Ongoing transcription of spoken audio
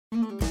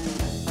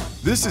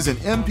This is an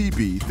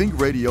MPB Think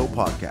Radio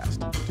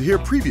podcast. To hear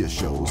previous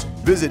shows,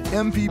 visit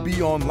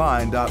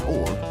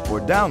mpbonline.org or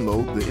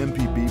download the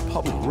MPB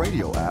Public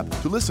Radio app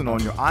to listen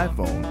on your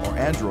iPhone or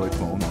Android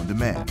phone on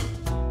demand.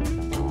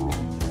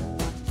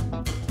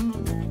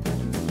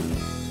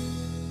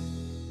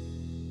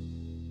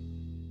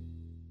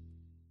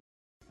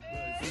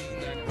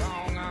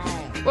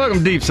 Welcome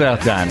to Deep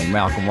South Dining.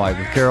 Malcolm White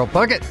with Carol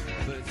Puckett.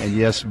 And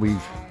yes,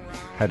 we've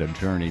had a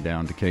journey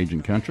down to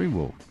Cajun country.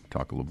 We'll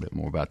talk a little bit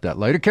more about that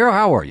later. Carol,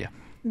 how are you?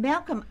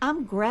 Malcolm,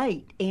 I'm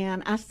great,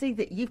 and I see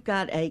that you've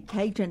got a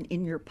Cajun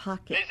in your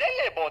pocket.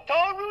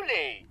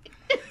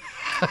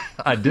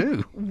 I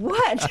do.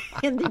 What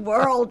in the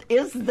world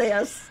is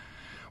this?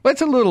 Well,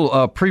 it's a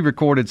little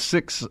pre-recorded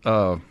 6,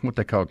 what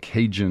they call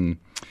Cajun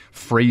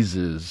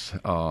phrases,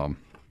 and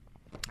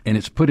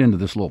it's put into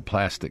this little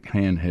plastic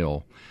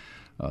handheld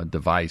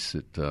device.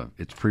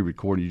 It's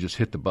pre-recorded. You just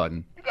hit the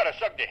button. You gotta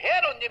suck the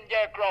head on them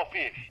there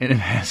crawfish. And it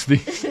has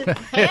these it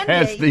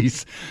has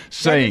these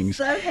sayings.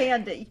 That is so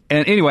handy.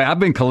 And anyway, I've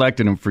been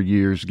collecting them for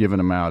years, giving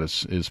them out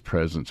as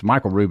presents.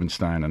 Michael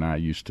Rubenstein and I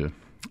used to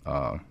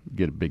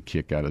get a big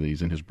kick out of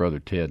these, and his brother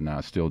Ted and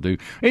I still do.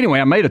 Anyway,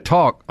 I made a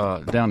talk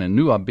down in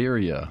New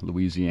Iberia,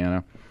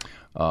 Louisiana,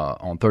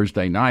 on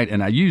Thursday night,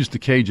 and I used the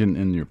Cajun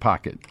in your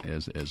pocket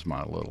as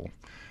my little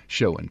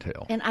show and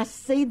tell. And I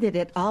see that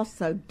it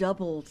also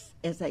doubles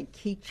as a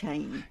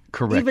keychain.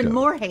 Correcto. Even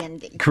more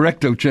handy.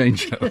 Correcto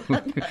changeo.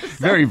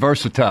 Very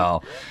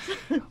versatile.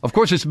 Of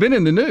course, it's been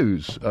in the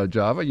news,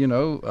 Java. You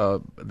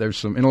know, there's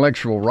some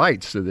intellectual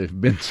rights that have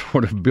been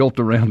sort of built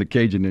around the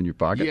Cajun in your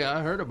pocket. Yeah,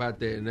 I heard about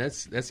that, and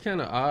that's kind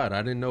of odd.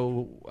 I don't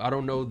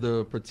know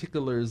the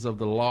particulars of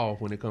the law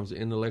when it comes to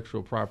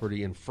intellectual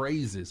property and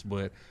phrases,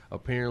 but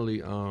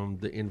apparently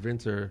the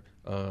inventor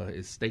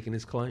is staking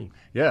his claim.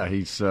 Yeah,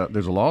 there's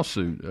a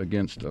lawsuit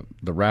against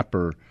the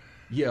rapper.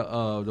 Yeah,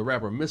 the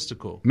rapper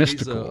Mystical.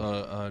 Mystical.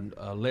 He's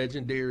a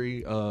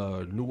legendary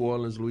New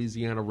Orleans,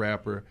 Louisiana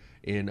rapper,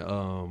 and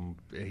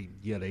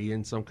they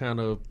in some kind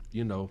of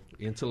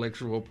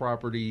intellectual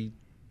property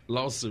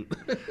lawsuit.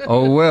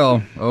 Oh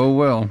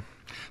well.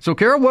 So,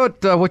 Carol,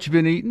 what you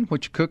been eating?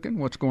 What you cooking?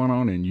 What's going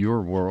on in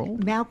your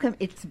world? Malcolm,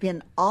 it's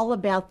been all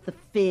about the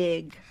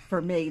fig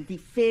for me. The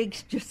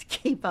figs just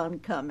keep on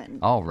coming.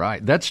 All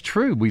right. That's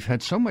true. We've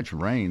had so much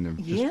rain. There's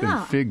just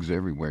been figs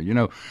everywhere. You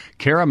know,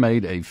 Kara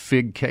made a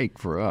fig cake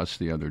for us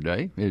the other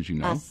day, as you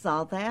know. I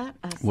saw that.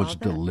 It was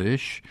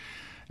delish.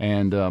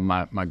 And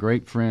my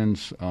great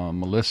friends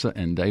Melissa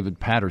and David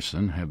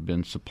Patterson have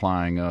been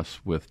supplying us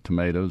with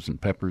tomatoes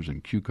and peppers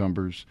and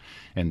cucumbers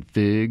and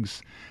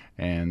figs.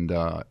 And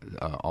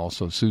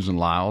also Susan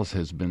Lyles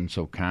has been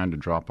so kind to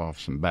drop off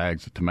some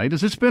bags of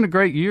tomatoes. It's been a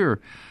great year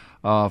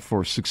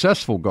for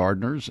successful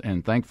gardeners,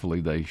 and thankfully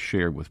they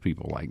shared with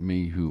people like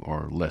me who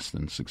are less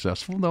than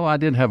successful, though I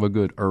did have a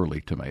good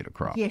early tomato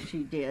crop. Yes,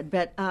 you did.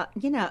 But,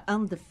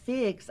 on the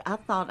figs, I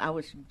thought I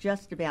was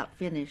just about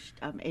finished.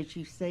 As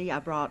you see, I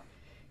brought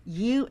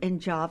you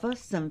and Java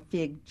some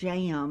fig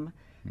jam,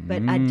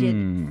 but I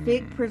did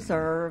fig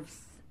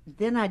preserves,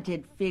 then I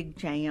did fig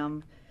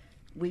jam.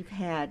 We've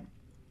had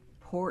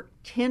pork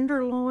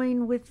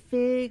tenderloin with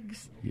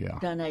figs,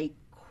 done a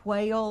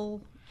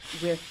quail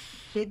with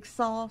fig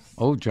sauce.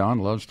 Oh, John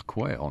loves the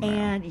quail now.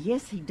 And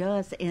yes, he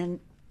does. And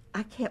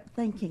I kept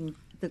thinking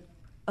the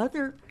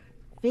other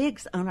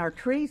figs on our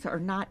trees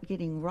are not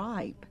getting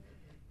ripe.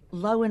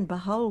 Lo and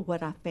behold,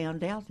 what I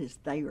found out is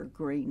they are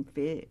green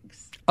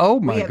figs.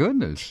 Oh, my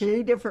goodness.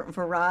 2 different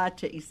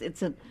varieties.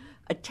 It's an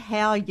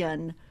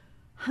Italian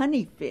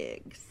honey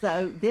fig.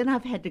 So then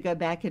I've had to go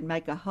back and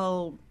make a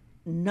whole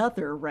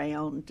another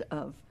round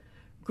of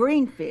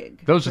green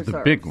fig Those preserves. are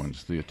the big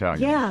ones, the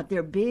Italian. Yeah,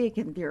 they're big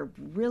and they're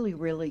really,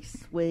 really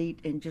sweet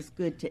and just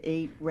good to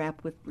eat,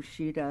 wrapped with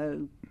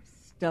prosciutto,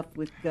 stuffed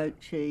with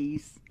goat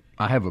cheese.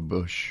 I have a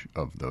bush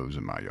of those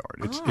in my yard.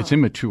 It's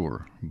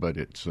immature, but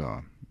it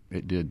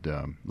did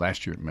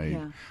last year it made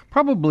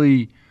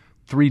probably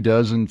 3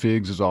 dozen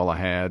figs is all I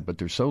had, but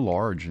they're so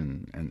large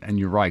and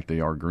you're right, they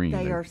are green.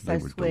 They are so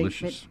were sweet.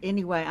 Delicious. But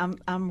anyway,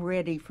 I'm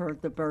ready for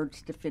the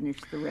birds to finish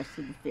the rest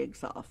of the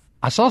figs off.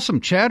 I saw some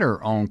chatter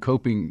on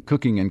Cooking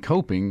and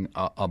Coping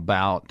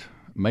about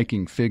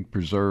making fig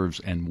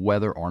preserves and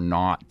whether or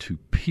not to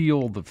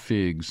peel the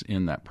figs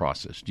in that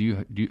process.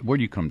 Where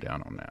do you come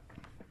down on that?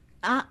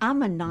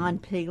 I'm a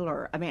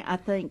non-peeler. I mean, I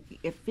think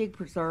if fig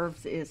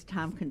preserves is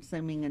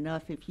time-consuming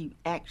enough if you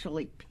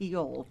actually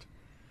peeled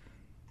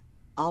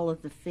all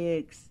of the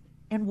figs.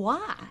 And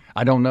why?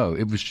 I don't know.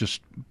 It was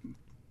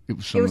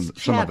some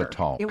of the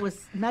talk. You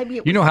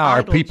know how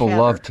our people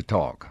love to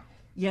talk.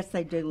 Yes,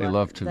 they do. They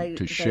love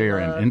to share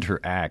and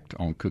interact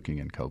on Cooking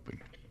and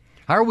Coping.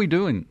 How are we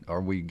doing?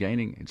 Are we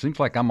gaining? It seems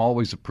like I'm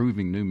always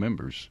approving new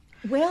members.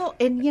 Well,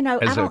 and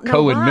as I don't a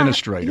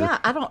co-administrator. know why. Yeah,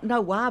 I don't know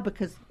why,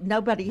 because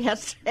nobody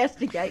has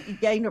to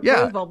gain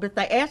approval, but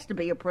they ask to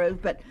be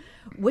approved. But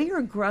we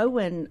are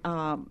growing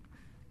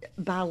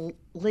by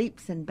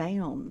leaps and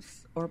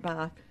bounds, or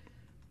by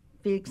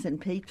figs and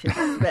peaches.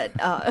 But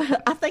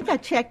I think I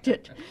checked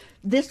it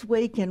this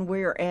week, and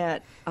we're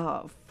at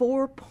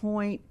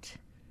 4.8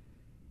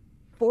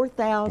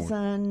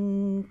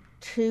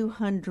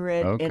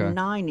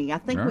 4,290. I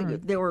think All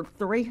right. there were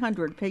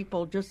 300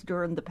 people just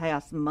during the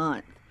past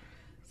month.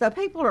 So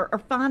people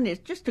are finding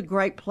it's just a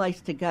great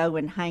place to go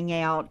and hang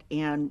out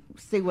and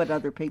see what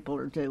other people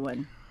are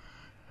doing.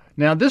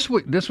 Now, this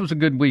was a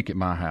good week at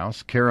my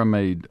house. Kara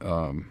made,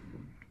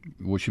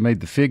 she made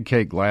the fig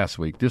cake last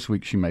week. This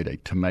week she made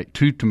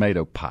two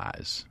tomato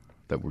pies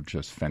that were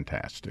just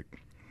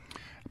fantastic.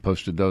 I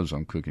posted those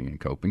on Cooking and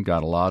Coping.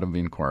 Got a lot of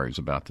inquiries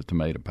about the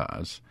tomato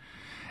pies.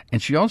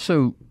 And she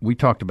also, we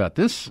talked about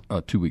this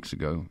 2 weeks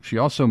ago, she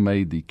also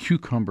made the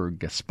cucumber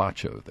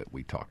gazpacho that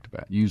we talked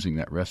about, using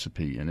that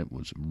recipe, and it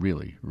was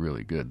really,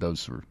 really good.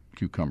 Those were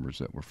cucumbers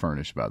that were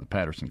furnished by the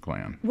Patterson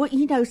clan. Well,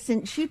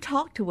 since you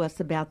talked to us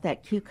about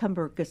that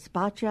cucumber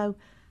gazpacho,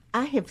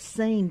 I have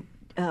seen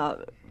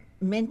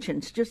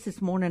mentions. Just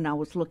this morning I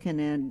was looking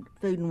in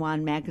Food and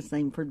Wine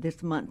magazine for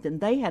this month, and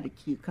they had a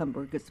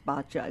cucumber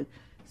gazpacho.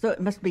 So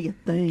it must be a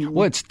thing.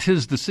 Well, it's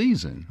 'tis the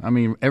season. I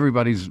mean,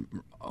 everybody's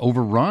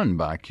overrun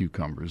by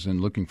cucumbers and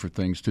looking for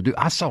things to do.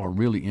 I saw a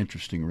really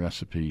interesting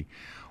recipe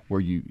where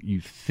you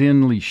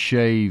thinly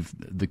shave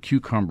the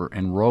cucumber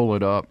and roll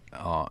it up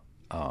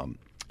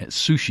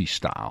sushi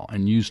style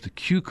and use the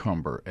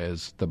cucumber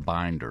as the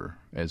binder,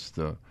 as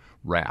the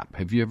wrap.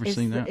 Have you ever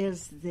seen that?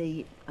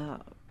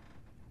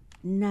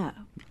 No.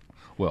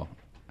 Well,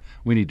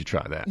 we need to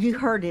try that. You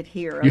heard it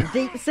here on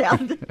Deep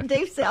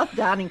South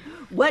Dining.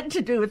 What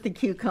to do with the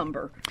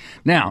cucumber?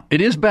 Now, it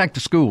is back to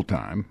school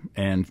time,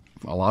 and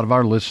a lot of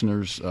our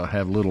listeners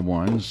have little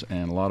ones,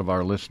 and a lot of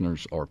our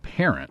listeners are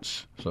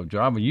parents. So,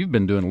 Java, you've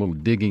been doing a little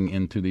digging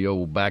into the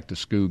old back to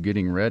school,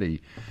 getting ready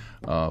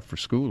for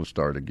school to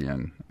start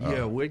again.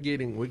 Yeah, we're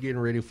getting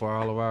ready for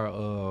all of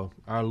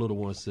our little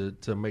ones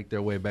to make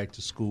their way back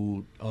to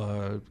school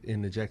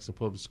in the Jackson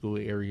Public School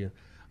area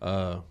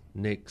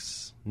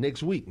next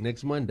week,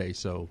 next Monday.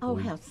 So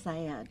how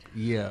sad.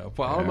 Yeah,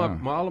 for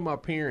all of my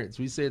parents,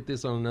 we said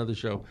this on another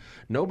show.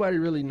 Nobody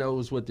really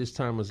knows what this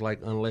time is like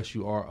unless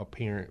you are a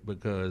parent,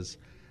 because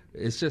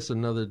it's just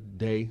another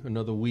day,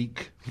 another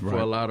week for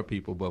a lot of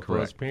people. But for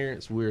us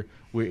parents, we're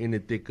in the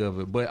thick of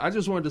it. But I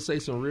just wanted to say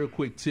some real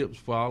quick tips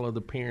for all of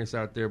the parents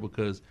out there,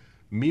 because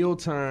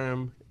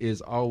mealtime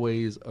is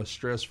always a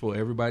stressful.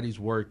 Everybody's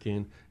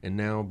working, and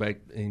now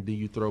then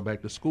you throw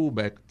back to school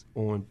back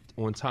on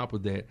top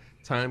of that.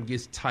 Time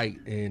gets tight,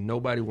 and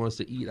nobody wants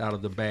to eat out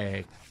of the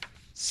bag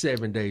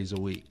 7 days a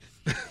week.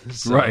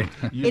 So, right.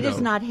 It is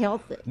not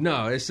healthy.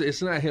 No,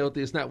 it's not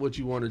healthy. It's not what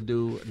you want to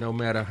do, no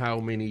matter how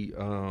many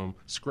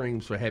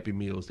screams for Happy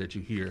Meals that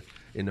you hear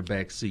in the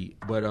back seat.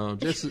 But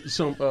just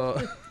some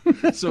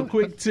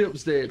quick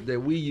tips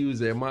that we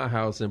use at my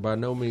house, and by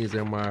no means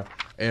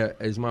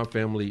is my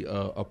family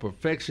a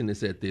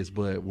perfectionist at this,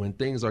 but when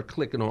things are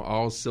clicking on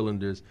all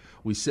cylinders,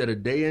 we set a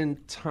day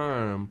and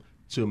time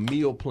to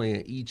meal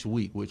plan each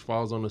week, which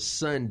falls on a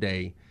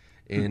Sunday,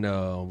 and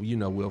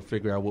we'll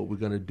figure out what we're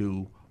going to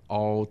do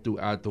all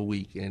throughout the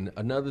week. And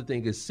another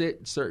thing is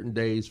set certain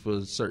days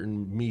for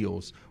certain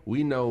meals.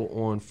 We know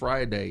on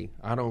Friday,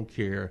 I don't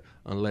care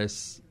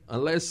unless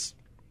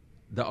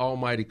the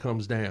Almighty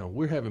comes down,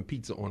 we're having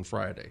pizza on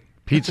Friday.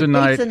 Pizza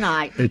night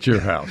at your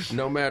house.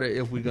 No matter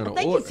if we're going to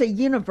order. I think it's a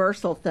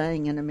universal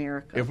thing in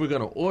America. If we're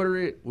going to order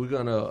it, we're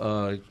going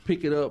to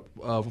pick it up,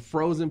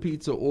 frozen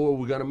pizza, or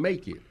we're going to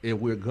make it. If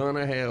we're going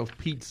to have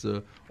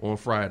pizza on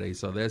Friday.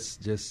 So that's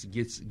just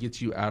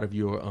gets you out of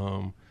your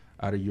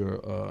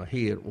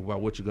head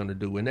about what you're going to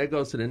do. And that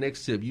goes to the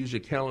next tip. Use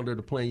your calendar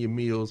to plan your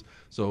meals.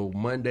 So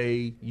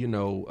Monday,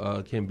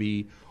 can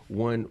be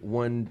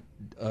one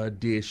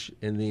dish,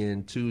 and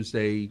then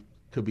Tuesday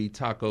could be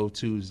Taco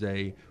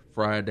Tuesday.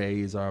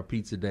 Friday is our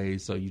pizza day.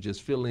 So you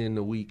just fill in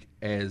the week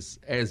as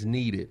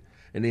needed.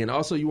 And then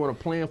also you want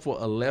to plan for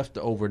a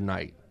leftover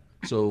night.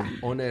 So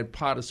on that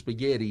pot of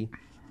spaghetti,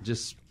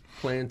 just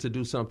plan to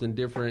do something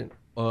different,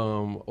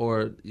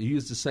 or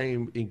use the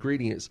same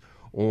ingredients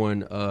on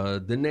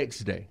the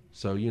next day.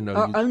 So,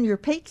 on your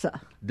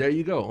pizza. There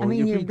you go.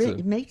 Your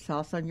pizza. Meat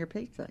sauce on your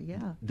pizza,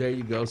 yeah. There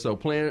you go. So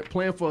plan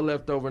for a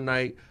leftover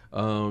night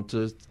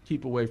to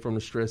keep away from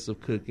the stress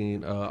of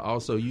cooking.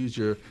 Also use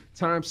your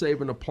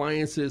time-saving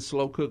appliances,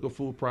 slow cooker,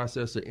 food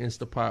processor,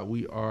 Instapot.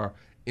 We are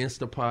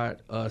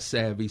Instapot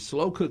savvy,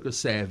 slow cooker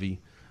savvy.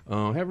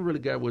 Haven't really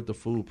got with the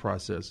food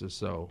processor,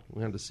 so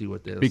we have to see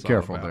what that's Be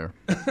careful about.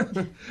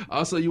 there.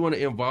 Also, you want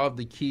to involve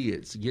the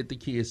kids. Get the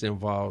kids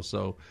involved.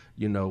 So,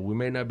 we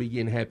may not be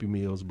getting Happy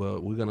Meals,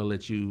 but we're going to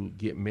let you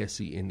get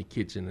messy in the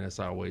kitchen. That's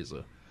always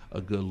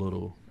a good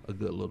little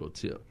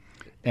tip.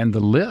 And the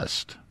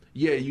list.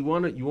 Yeah, you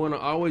want to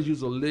always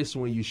use a list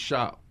when you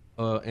shop.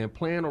 And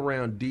plan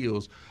around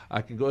deals.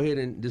 I can go ahead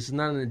and, this is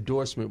not an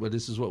endorsement, but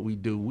this is what we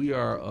do. We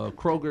are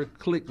Kroger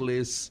Click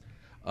List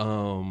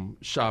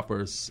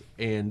shoppers,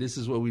 and this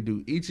is what we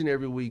do each and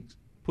every week.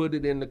 Put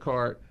it in the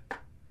cart,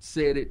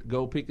 set it,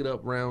 go pick it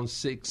up around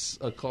 6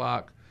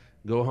 o'clock,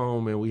 go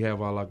home, and we have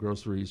all our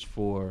groceries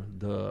for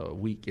the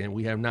week. And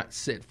we have not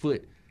set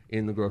foot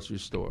in the grocery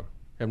store,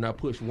 have not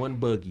pushed one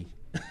buggy.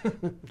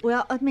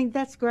 Well, I mean,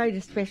 that's great,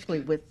 especially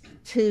with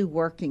two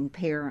working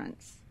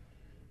parents.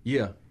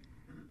 Yeah.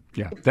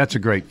 Yeah, that's a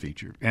great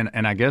feature, and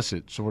I guess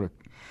it sort of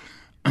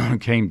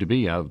came to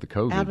be out of the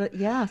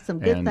COVID. Some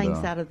good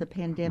things out of the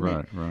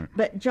pandemic. Right.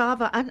 But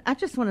Java, I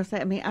just want to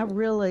say, I mean, I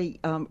really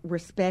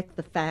respect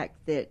the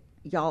fact that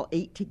y'all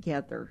eat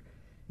together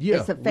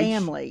as a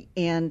family,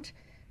 and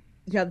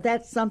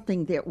that's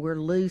something that we're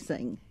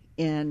losing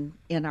in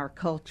our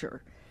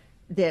culture.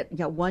 That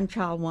one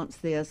child wants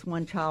this,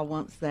 one child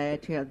wants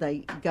that.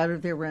 They go to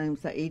their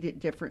rooms, they eat at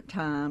different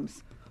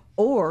times,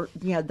 or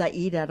they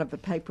eat out of a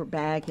paper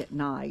bag at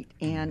night.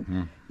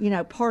 And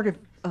part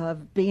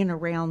of being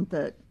around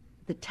the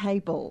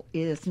table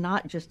is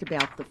not just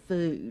about the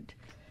food,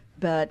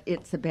 but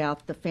it's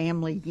about the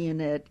family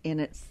unit, and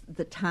it's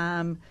the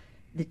time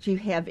that you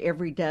have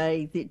every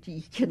day that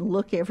you can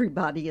look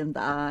everybody in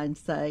the eye and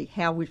say,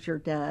 how was your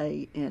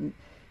day? And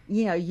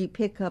you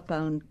pick up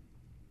on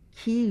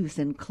cues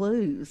and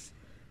clues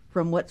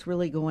from what's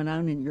really going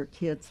on in your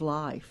kid's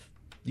life.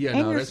 Yeah,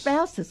 and your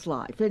spouse's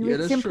life, and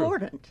it's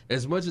important. True.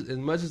 As much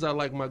as I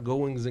like my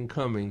goings and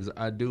comings,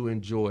 I do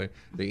enjoy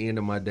the end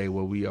of my day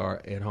where we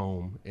are at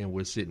home and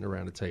we're sitting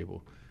around the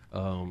table,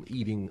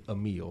 eating a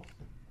meal.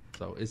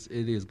 So it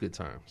is good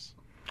times.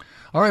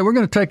 All right, we're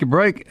going to take a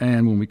break,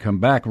 and when we come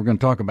back, we're going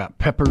to talk about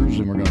peppers,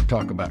 and we're going to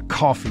talk about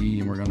coffee,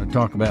 and we're going to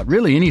talk about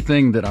really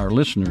anything that our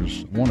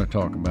listeners want to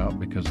talk about,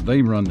 because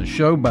they run the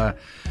show by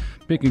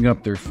picking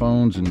up their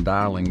phones and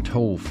dialing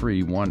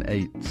toll-free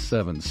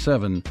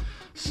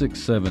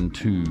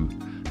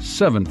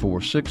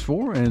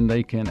 1-877-672-7464, and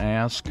they can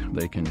ask,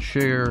 they can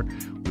share,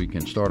 we can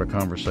start a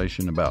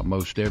conversation about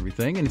most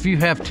everything. And if you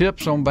have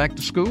tips on back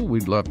to school,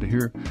 we'd love to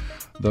hear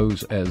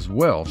those as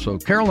well. So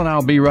Carol and I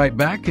will be right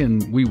back,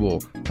 and we will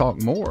talk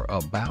more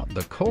about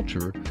the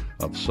culture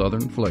of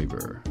Southern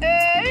flavor.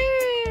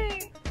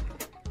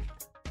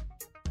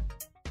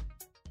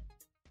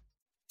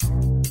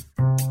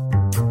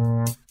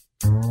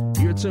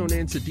 Tune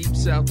in to Deep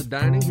South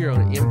Dining here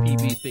on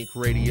MPB Think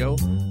Radio.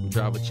 I'm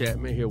Java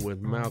Chapman here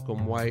with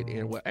Malcolm White,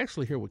 and we're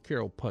actually here with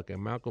Carol Puckett.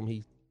 Malcolm,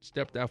 he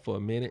stepped out for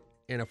a minute,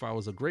 and if I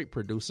was a great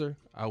producer,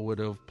 I would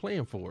have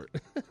planned for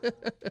it.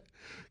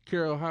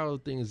 Carol, how are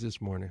things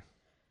this morning?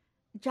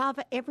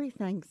 Java,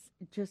 everything's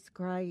just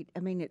great.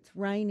 I mean, it's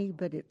rainy,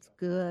 but it's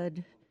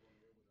good.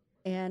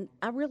 And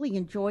I really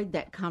enjoyed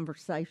that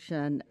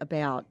conversation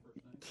about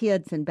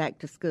kids and back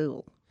to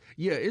school.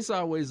 Yeah, it's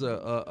always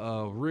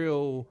a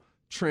real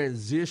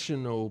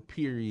transitional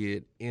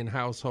period in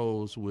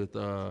households with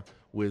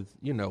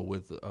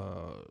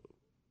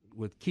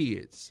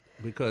kids,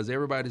 because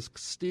everybody's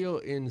still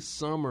in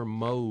summer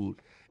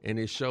mode, and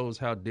it shows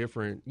how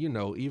different,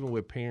 even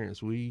with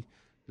parents, we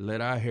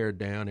let our hair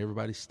down,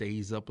 everybody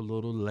stays up a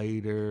little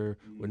later,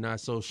 we're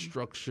not so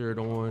structured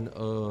on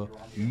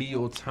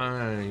meal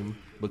time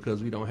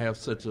because we don't have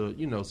such a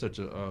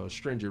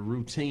stringent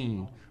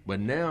routine.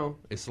 But now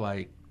it's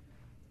like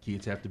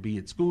kids have to be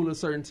at school at a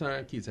certain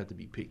time. Kids have to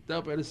be picked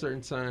up at a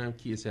certain time.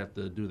 Kids have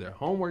to do their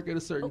homework at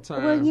a certain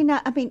time. Well,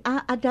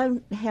 I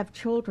don't have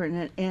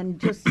children, and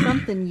just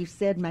something you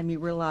said made me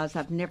realize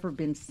I've never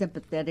been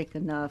sympathetic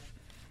enough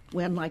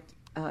when, like,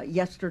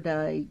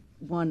 yesterday,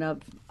 one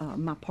of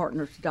my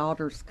partner's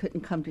daughters couldn't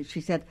come to.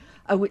 She said,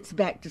 "Oh, it's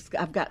back to school.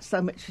 I've got so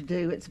much to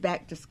do. It's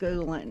back to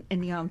school." And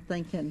I'm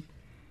thinking,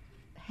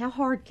 how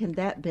hard can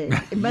that be?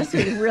 It must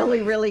be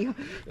really, really,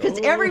 because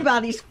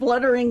everybody's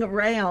fluttering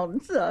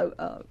around.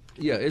 So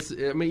yeah,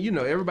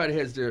 everybody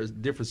has their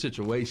different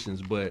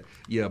situations, but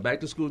yeah,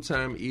 back to school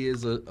time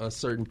is a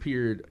certain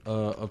period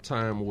of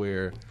time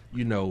where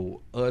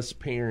us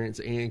parents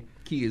and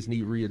kids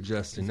need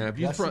readjusting. Now, if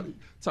you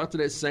talk to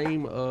that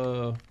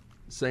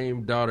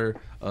same daughter,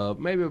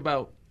 maybe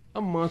about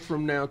a month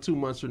from now, 2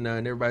 months from now,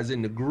 and everybody's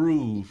in the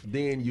groove,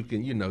 then you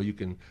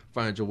can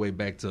find your way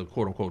back to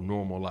quote unquote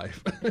normal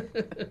life.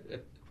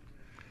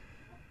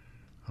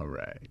 All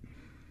right.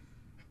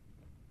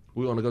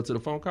 We want to go to the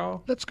phone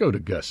call? Let's go to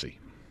Gussie.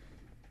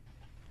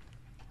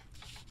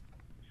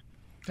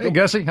 Hey,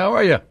 Gussie, how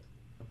are you?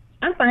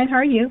 I'm fine. How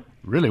are you?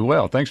 Really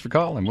well. Thanks for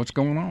calling. What's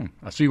going on?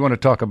 I see you want to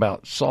talk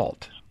about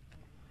salt.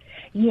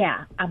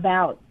 Yeah,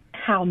 about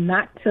how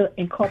not to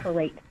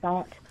incorporate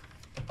salt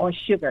or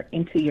sugar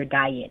into your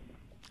diet.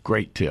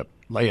 Great tip.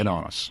 Lay it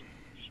on us.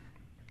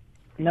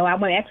 No, I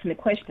want to ask you a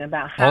question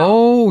about how.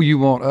 Oh, you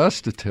want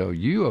us to tell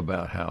you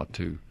about how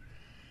to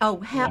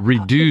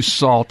reduce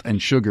salt and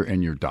sugar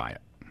in your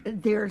diet.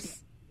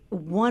 There's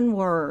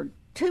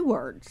two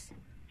words,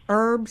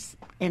 herbs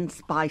and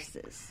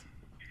spices.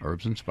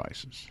 Herbs and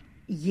spices.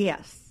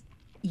 Yes.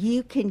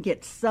 You can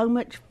get so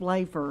much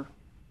flavor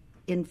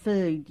in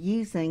food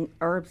using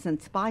herbs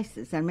and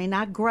spices. I mean,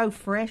 I grow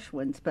fresh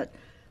ones, but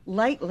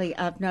lately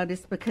I've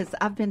noticed, because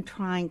I've been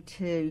trying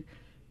to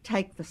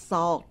take the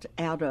salt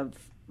out of,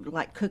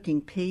 like,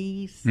 cooking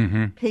peas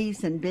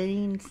and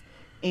beans,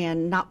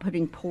 and not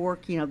putting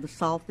pork, the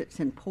salt that's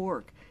in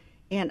pork.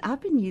 And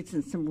I've been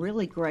using some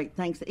really great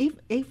things,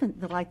 even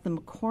the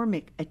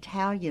McCormick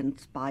Italian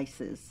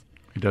spices.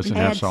 It doesn't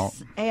have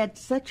salt. Add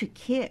such a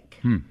kick.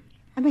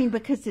 I mean,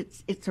 because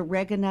it's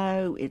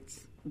oregano,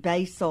 it's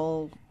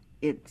basil,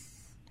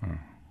 it's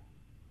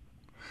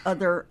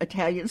other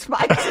Italian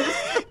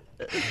spices.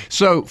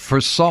 So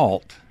for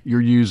salt,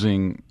 you're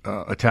using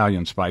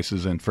Italian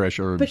spices and fresh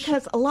herbs.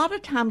 Because a lot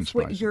of times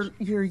what spices.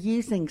 you're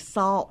using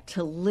salt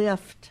to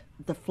lift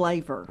the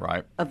flavor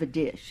Right. of a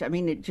dish. I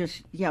mean, it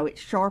just, it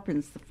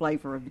sharpens the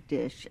flavor of a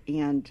dish,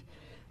 and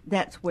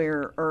that's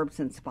where herbs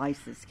and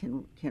spices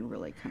can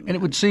really come in. And it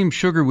would seem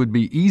sugar would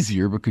be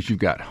easier because you've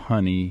got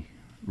honey,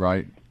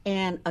 right?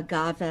 And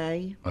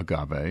agave.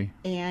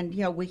 And,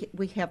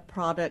 we have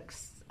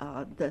products,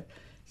 the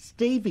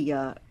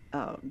stevia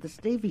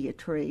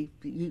tree.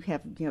 You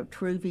have,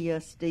 Truvia,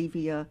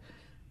 stevia.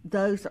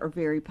 Those are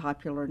very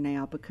popular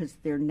now because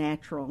they're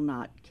natural,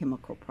 not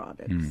chemical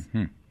products.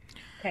 Mm-hmm.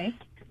 Okay.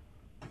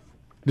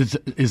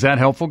 Is that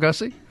helpful,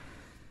 Gussie?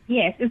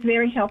 Yes, it's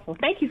very helpful.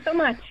 Thank you so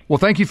much. Well,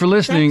 thank you for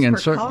listening,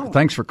 Thanks for and calling.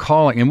 thanks for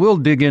calling. And we'll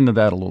dig into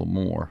that a little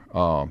more.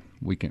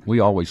 We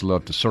always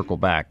love to circle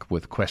back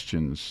with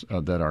questions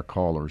that our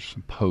callers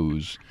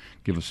pose.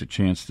 Give us a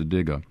chance to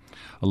dig a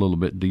little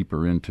bit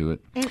deeper into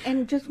it.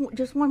 And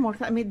just one more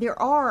thing. I mean, there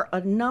are a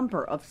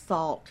number of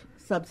salt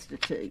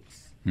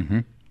substitutes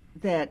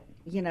that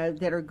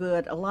are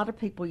good. A lot of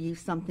people use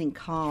something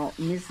called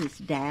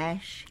Mrs.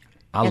 Dash.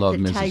 I at love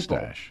the Mrs. table.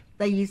 Dash.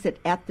 They use it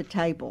at the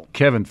table.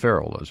 Kevin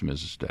Farrell loves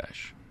Mrs.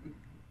 Dash.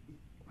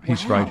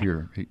 He's Wow. right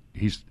here.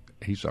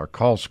 He's our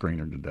call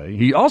screener today.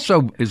 He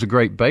also is a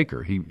great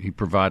baker. He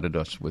provided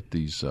us with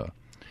these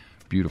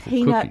beautiful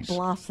cookies.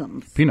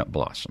 Peanut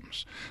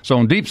blossoms. So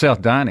on Deep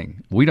South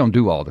Dining, we don't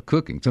do all the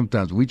cooking.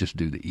 Sometimes we just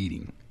do the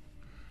eating.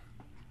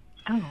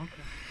 Oh, okay.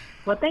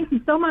 Well, thank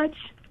you so much.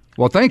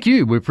 Well, thank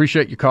you. We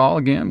appreciate your call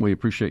again. We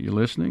appreciate you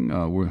listening.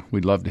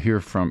 We'd love to hear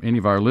from any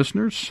of our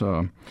listeners.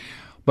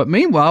 But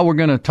meanwhile, we're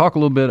going to talk a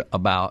little bit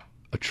about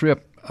a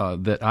trip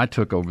that I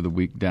took over the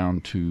week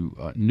down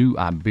to New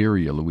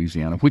Iberia,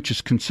 Louisiana, which is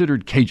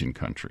considered Cajun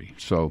country.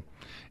 So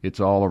it's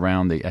all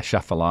around the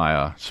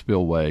Atchafalaya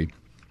Spillway.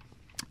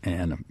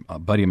 And a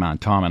buddy of mine,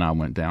 Tom, and I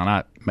went down.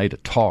 I made a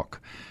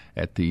talk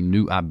at the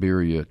New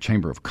Iberia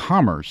Chamber of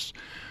Commerce.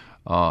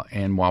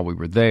 And while we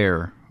were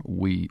there,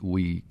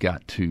 we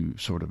got to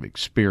sort of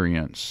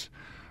experience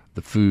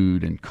the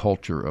food and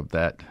culture of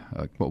that,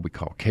 what we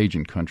call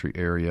Cajun country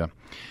area.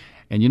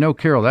 And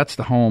Carol, that's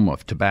the home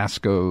of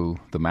Tabasco,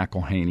 the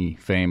McElhaney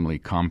family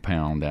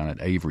compound down at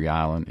Avery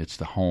Island. It's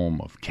the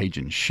home of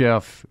Cajun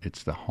Chef.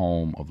 It's the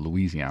home of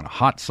Louisiana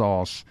Hot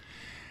Sauce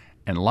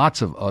and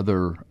lots of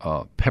other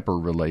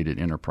pepper-related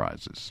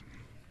enterprises.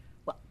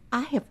 Well,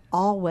 I have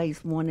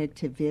always wanted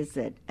to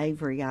visit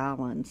Avery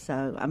Island,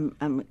 so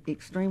I'm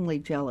extremely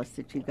jealous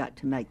that you got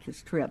to make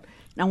this trip.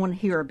 And I want to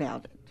hear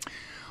about it.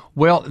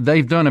 Well,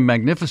 they've done a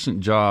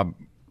magnificent job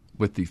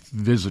with the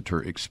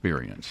visitor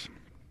experience.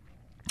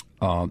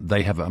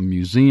 They have a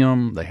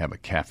museum, they have a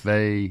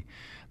cafe,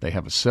 they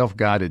have a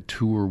self-guided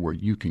tour where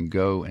you can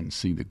go and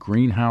see the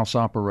greenhouse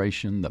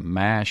operation, the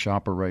mash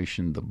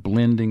operation, the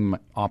blending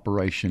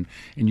operation,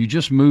 and you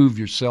just move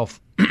yourself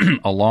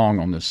along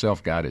on this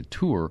self-guided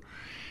tour,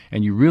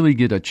 and you really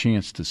get a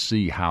chance to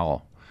see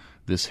how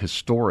this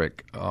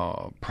historic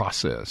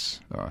process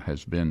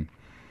has been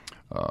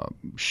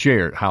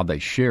shared, how they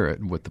share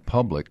it with the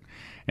public.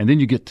 And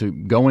then you get to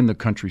go in the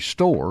country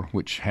store,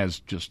 which has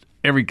just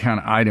every kind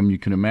of item you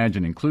can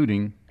imagine,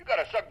 including You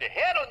gotta suck the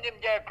head on them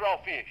there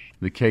crawfish.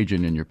 the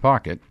Cajun in your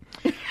pocket.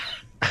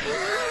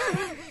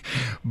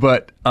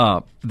 But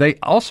they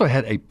also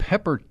had a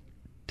pepper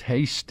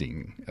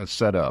tasting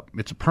setup.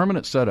 It's a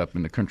permanent setup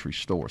in the country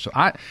store. So,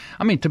 I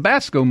mean,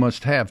 Tabasco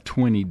must have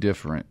 20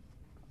 different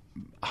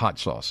hot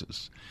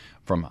sauces,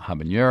 from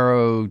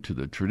habanero to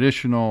the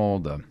traditional,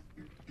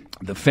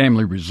 the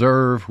Family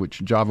Reserve,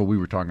 which Java we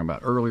were talking about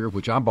earlier,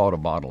 which I bought a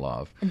bottle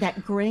of. And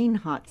that green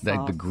hot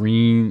sauce. The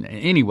green.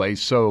 Anyway,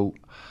 so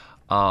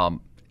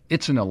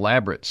it's an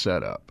elaborate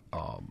setup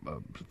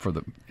for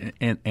the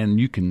and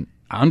you can.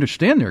 I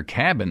understand there are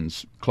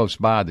cabins close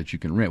by that you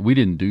can rent. We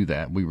didn't do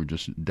that. We were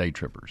just day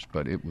trippers,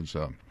 but it was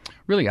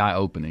really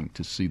eye-opening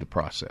to see the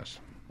process.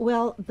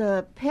 Well,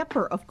 the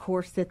pepper, of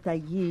course, that they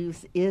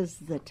use is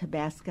the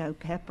Tabasco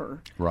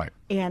pepper. Right.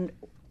 And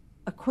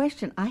a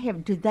question I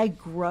have, do they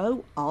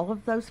grow all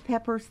of those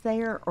peppers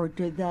there, or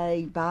do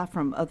they buy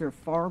from other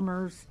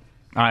farmers?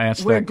 I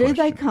asked Where that question.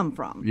 do they come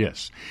from?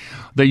 Yes.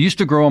 They used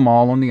to grow them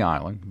all on the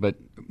island, but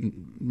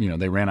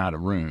they ran out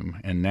of room,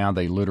 and now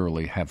they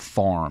literally have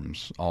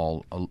farms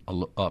all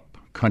up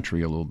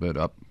country a little bit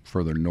up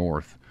further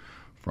north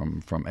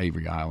from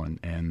Avery Island,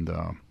 and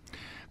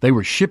they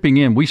were shipping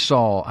in. We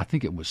saw, I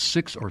think it was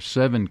 6 or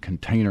 7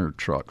 container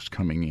trucks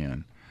coming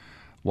in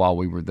while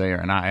we were there,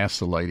 and I asked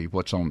the lady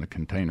what's on the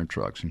container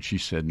trucks, and she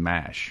said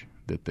mash,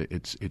 that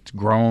it's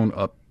grown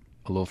up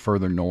a little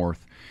further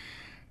north,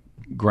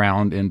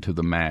 ground into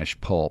the mash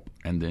pulp,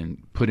 and then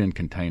put in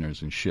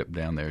containers and shipped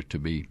down there to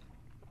be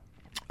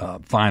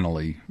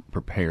finally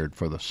prepared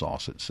for the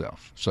sauce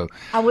itself. So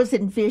I was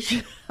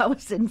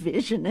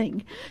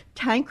envisioning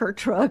tanker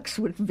trucks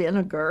with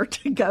vinegar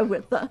to go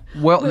with the.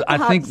 Well, with the I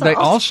hot think they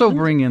sauce. also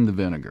bring in the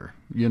vinegar.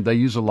 They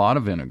use a lot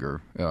of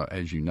vinegar,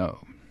 as you know,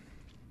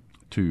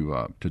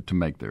 to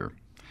make their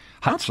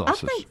hot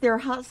sauces. I think their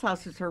hot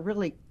sauces are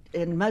really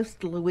in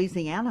most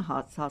Louisiana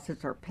hot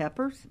sauces are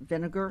peppers,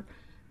 vinegar,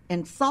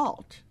 and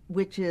salt,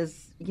 which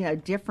is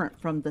different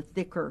from the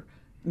thicker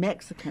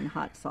Mexican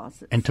hot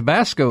sauces. And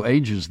Tabasco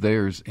ages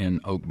theirs in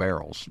oak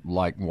barrels,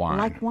 like wine.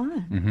 Like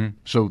wine. Mm-hmm.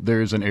 So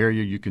there's an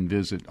area you can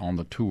visit on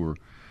the tour,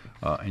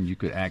 and you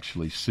could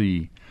actually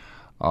see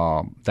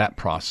that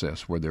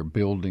process where they're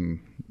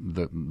building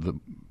the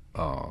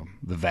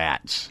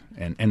vats,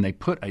 and they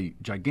put a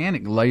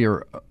gigantic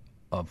layer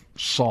of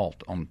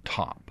salt on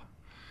top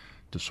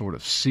to sort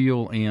of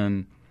seal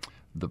in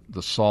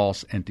the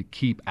sauce and to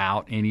keep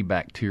out any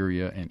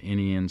bacteria and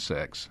any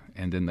insects.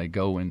 And then they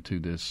go into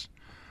this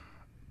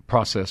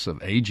process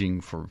of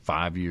aging for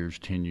 5 years,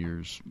 10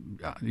 years,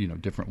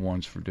 different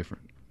ones for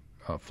different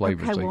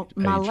flavors. Okay, well,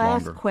 my age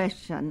last longer.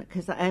 question,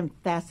 because I am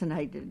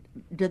fascinated.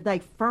 Did they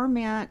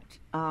ferment?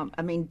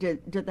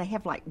 Did they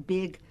have like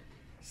big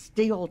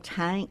steel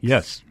tanks?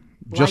 Yes,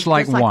 just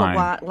like wine.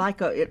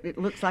 It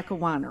looks like a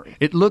winery.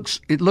 It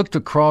looked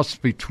a cross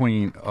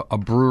between a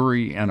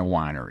brewery and a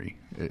winery.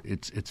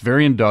 It's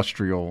very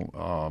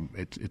industrial.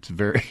 It's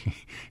very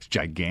it's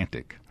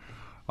gigantic.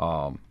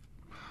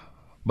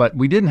 But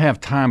we didn't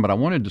have time, but I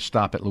wanted to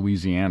stop at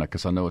Louisiana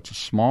because I know it's a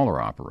smaller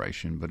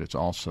operation, but it's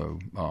also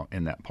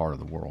in that part of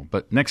the world.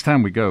 But next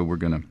time we go, we're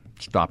going to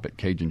stop at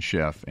Cajun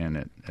Chef and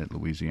at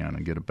Louisiana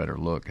and get a better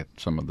look at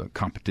some of the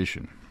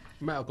competition.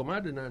 Malcolm, I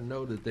did not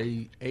know that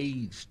they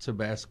aged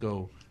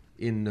Tabasco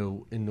in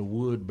the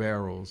wood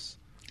barrels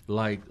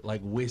like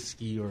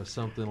whiskey or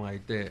something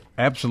like that.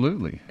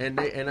 Absolutely. And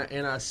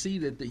I see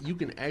that you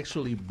can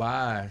actually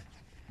buy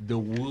the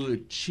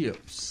wood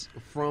chips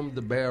from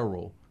the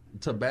barrel.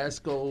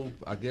 Tabasco,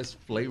 I guess,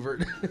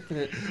 flavored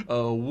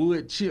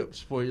wood chips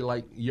for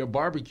your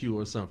barbecue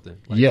or something.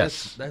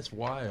 Yes. That's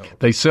wild.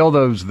 They sell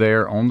those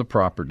there on the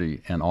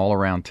property and all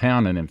around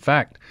town. And in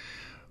fact,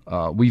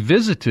 we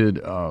visited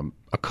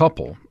a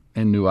couple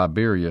in New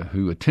Iberia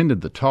who attended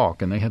the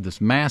talk, and they had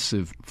this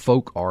massive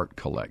folk art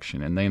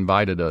collection, and they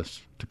invited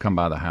us to come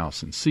by the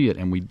house and see it,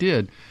 and we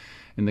did.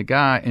 And the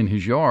guy in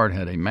his yard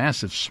had a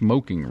massive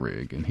smoking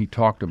rig, and he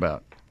talked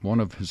about one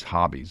of his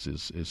hobbies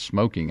is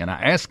smoking. And I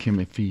asked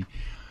him if he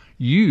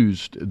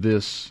used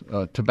this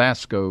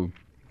Tabasco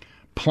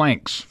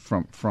planks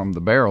from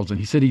the barrels, and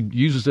he said he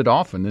uses it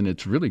often, and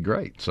it's really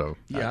great. So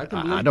yeah,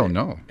 I don't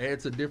know.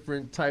 It's a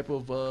different type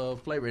of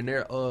flavor, and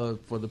they're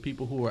for the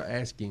people who are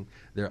asking,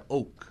 they're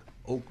oak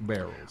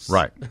barrels.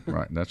 Right.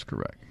 That's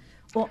correct.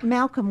 Well,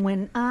 Malcolm,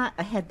 when I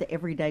had the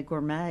Everyday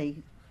Gourmet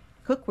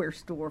cookware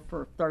store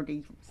for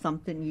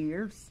 30-something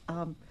years,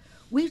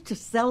 we used to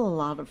sell a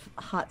lot of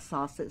hot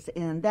sauces,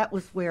 and that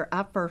was where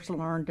I first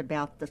learned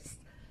about the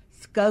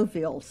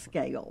Scoville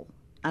scale.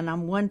 And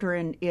I'm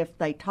wondering if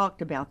they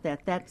talked about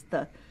that. That's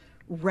the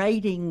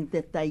rating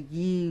that they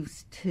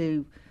use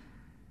to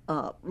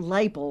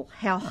label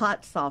how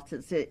hot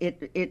sauces.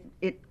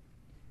 It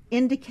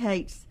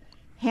indicates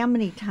how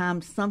many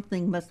times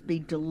something must be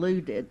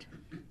diluted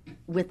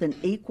with an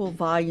equal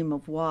volume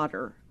of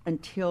water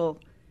until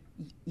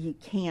you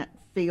can't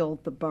feel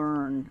the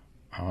burn.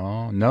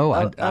 Oh no,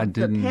 I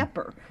didn't. The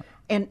pepper,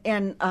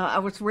 and I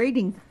was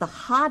reading the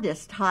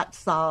hottest hot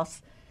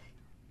sauce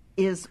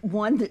is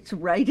one that's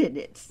rated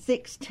at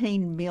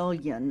 16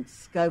 million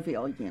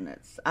Scoville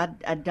units. I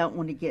don't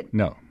want to get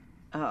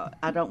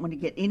I don't want to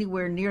get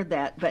anywhere near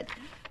that. But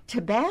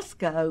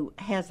Tabasco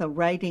has a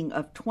rating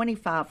of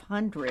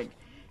 2,500,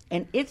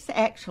 and it's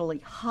actually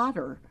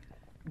hotter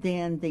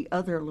than the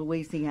other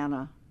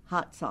Louisiana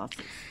hot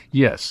sauces.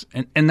 Yes,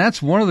 and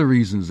that's one of the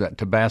reasons that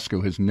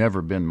Tabasco has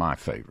never been my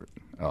favorite.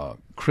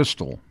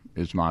 Crystal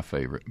is my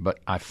favorite, but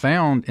I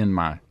found in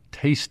my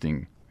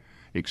tasting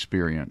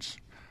experience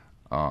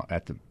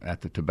at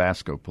the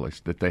Tabasco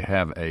place that they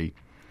have a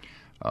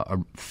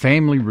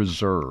family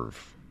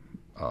reserve,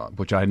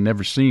 which I had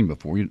never seen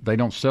before. They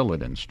don't sell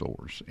it in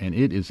stores, and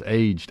it is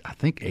aged, I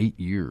think, 8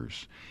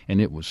 years,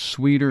 and it was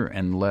sweeter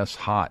and less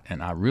hot,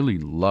 and I really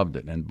loved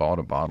it and bought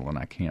a bottle, and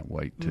I can't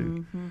wait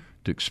to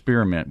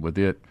experiment with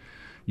it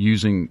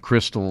using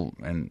Crystal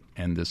and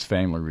this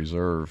family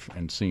reserve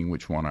and seeing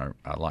which one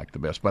I like the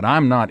best. But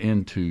I'm not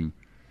into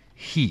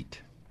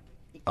heat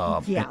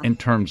in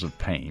terms of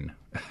pain.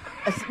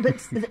 But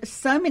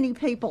so many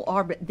people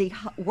are. But the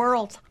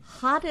world's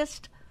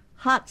hottest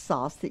hot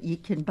sauce that you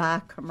can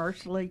buy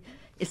commercially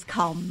is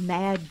called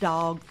Mad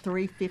Dog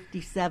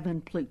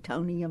 357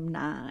 Plutonium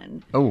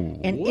 9. Oh,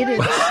 and it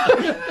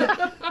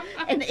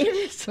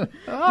is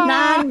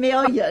 9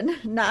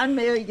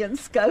 million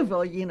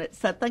Scoville units.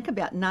 So think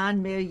about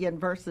 9 million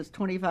versus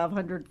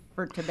 2,500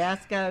 for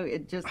Tabasco.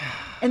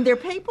 And there are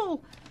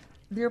people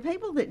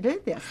that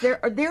do this. There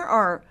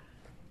are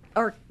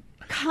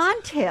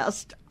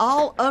contests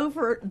all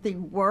over the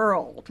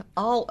world.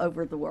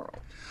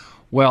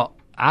 Well,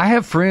 I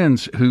have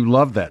friends who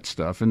love that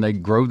stuff, and they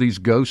grow these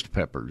ghost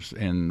peppers,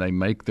 and they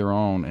make their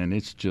own, and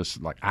it's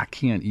just like I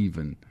can't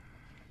even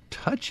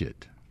touch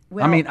it.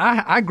 Well, I mean,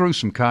 I grew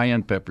some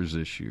cayenne peppers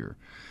this year,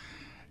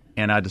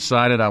 and I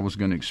decided I was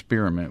going to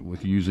experiment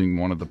with using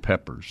one of the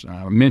peppers.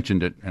 I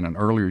mentioned it in an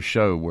earlier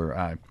show where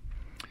I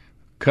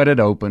cut it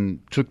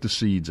open, took the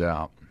seeds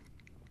out,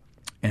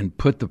 and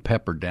put the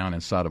pepper down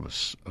inside of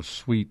a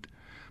sweet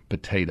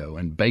potato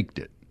and baked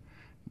it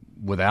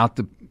without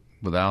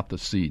the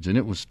seeds, and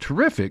it was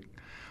terrific.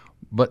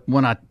 But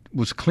when I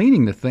was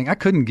cleaning the thing, I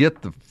couldn't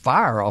get the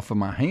fire off of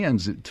my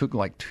hands. It took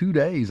like 2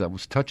 days. I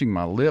was touching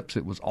my lips.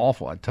 It was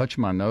awful. I'd touch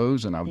my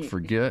nose and I would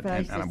forget,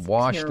 and I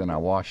washed terrible. and I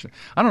washed.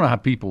 I don't know how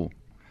people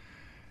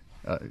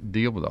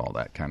deal with all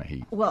that kind of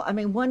heat. Well, I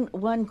mean,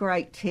 one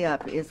great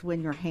tip is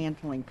when you're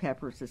handling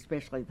peppers,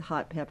 especially the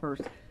hot peppers,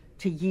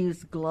 to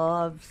use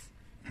gloves.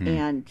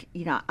 And,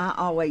 I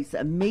always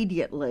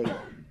immediately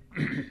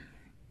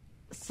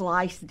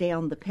slice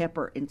down the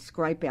pepper and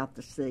scrape out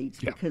the seeds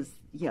because,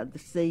 the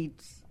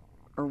seeds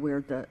are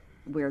where the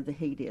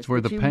heat is. It's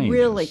where the pain you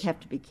really is. have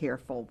to be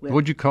careful with.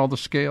 What'd you call the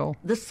scale?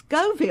 The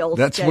Scoville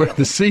That's scale. where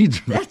the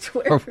seeds are. That's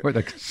where the that's where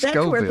the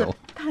Scoville.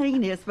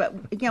 pain is. But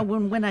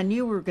when I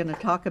knew we were going to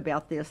talk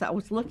about this, I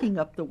was looking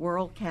up the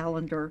world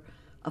calendar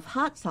of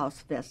hot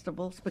sauce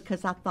festivals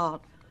because I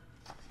thought,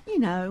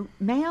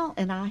 Mal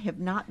and I have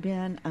not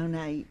been on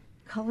a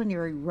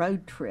culinary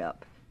road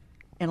trip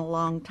in a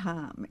long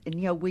time,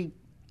 and we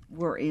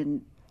were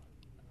in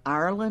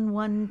Ireland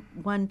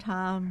one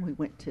time. We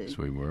went to Yes,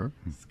 we were.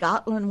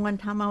 Scotland one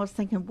time. I was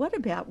thinking, what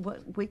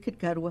we could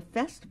go to a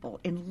festival,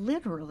 and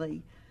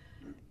literally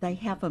they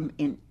have them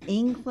in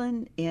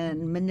England,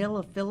 in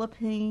Manila,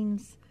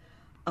 Philippines,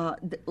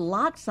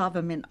 lots of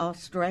them in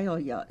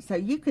Australia. So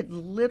you could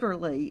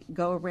literally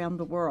go around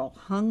the world.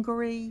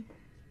 Hungary,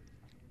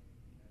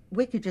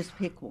 we could just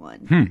pick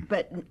one.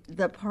 But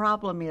the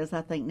problem is,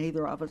 I think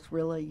neither of us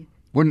really.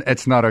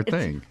 It's not our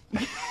thing.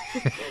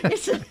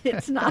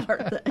 It's not our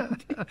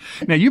thing.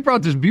 Now, you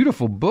brought this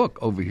beautiful book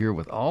over here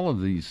with all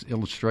of these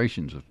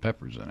illustrations of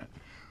peppers in it.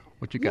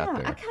 What you got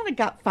there? I kind of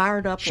got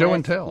fired up Show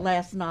and tell.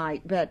 last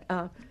night. But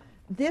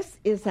this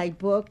is a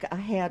book I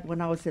had when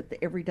I was at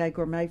the Everyday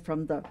Gourmet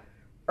from the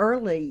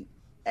early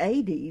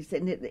 80s,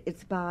 and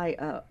it's by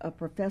a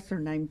professor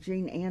named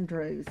Gene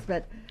Andrews.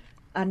 But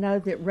I know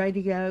that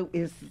radio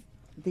is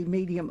the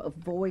medium of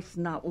voice,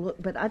 not look.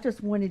 But I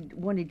just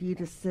wanted you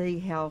to see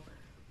how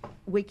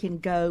we can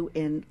go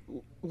and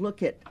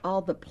look at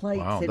all the plates.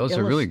 Wow, and those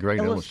are really great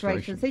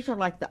illustrations. These are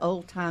like the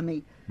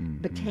old-timey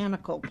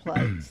botanical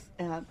plates.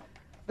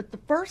 But the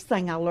first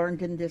thing I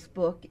learned in this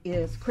book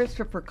is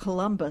Christopher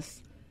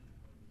Columbus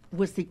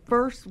was the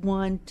first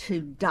one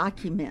to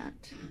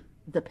document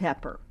the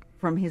pepper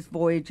from his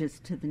voyages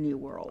to the New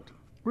World.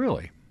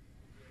 Really?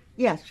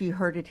 Yes, you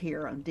heard it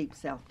here on Deep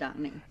South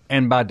Dining.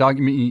 And by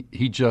document,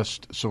 he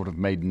just sort of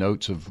made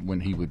notes of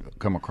when he would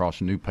come across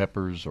new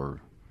peppers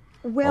or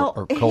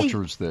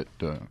cultures that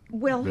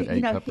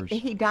ate peppers.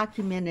 He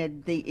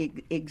documented the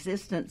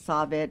existence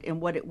of it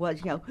and what it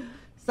was.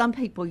 Some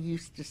people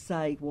used to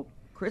say, well,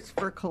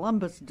 Christopher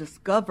Columbus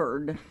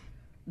discovered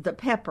the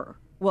pepper.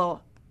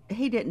 Well,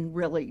 he didn't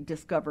really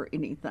discover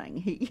anything.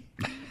 He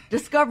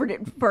discovered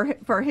it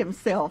for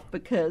himself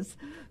because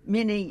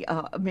many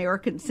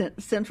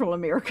Central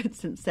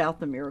Americans and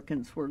South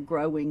Americans were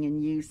growing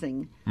and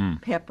using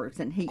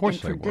peppers, and he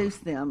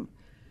introduced them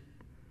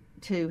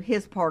to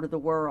his part of the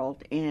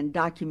world and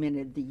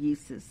documented the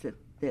uses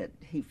that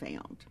he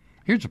found.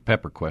 Here's a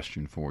pepper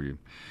question for you.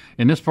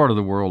 In this part of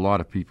the world, a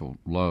lot of people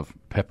love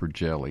pepper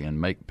jelly and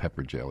make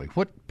pepper jelly.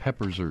 What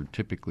peppers are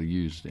typically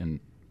used in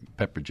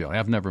pepper jelly?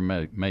 I've never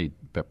made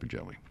pepper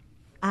jelly.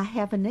 I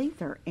haven't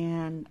either,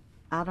 and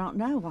I don't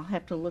know. I'll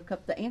have to look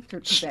up the answer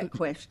to that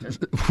question.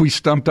 We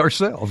stumped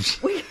ourselves.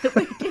 We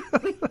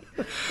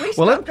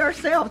stumped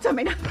ourselves. I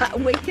mean,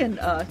 we can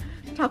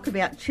talk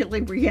about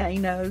chili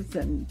rellenos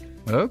and...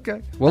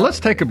 Okay. Well, let's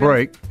take a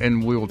break,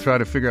 and we will try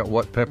to figure out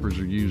what peppers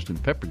are used in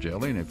pepper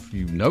jelly. And if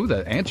you know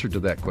the answer to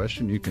that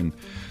question, you can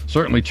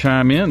certainly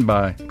chime in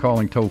by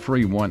calling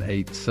toll-free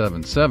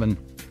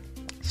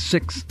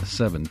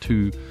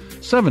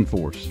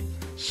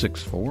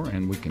 1-877-672-7464,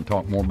 and we can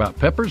talk more about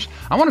peppers.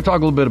 I want to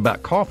talk a little bit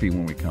about coffee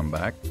when we come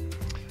back.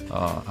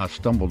 I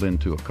stumbled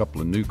into a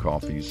couple of new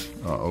coffees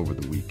over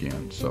the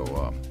weekend,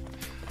 so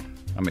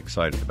I'm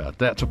excited about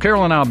that. So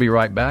Carol and I will be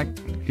right back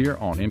here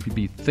on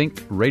MPB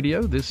Think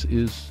Radio. This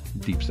is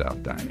Deep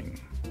South Dining.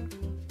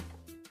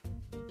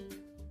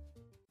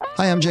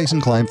 Hi, I'm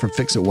Jason Klein from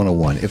Fix It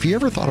 101. If you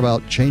ever thought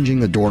about changing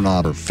the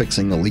doorknob or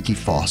fixing a leaky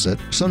faucet,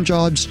 some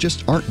jobs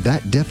just aren't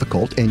that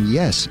difficult, and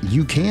yes,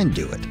 you can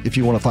do it. If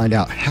you want to find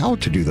out how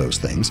to do those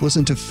things,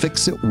 listen to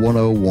Fix It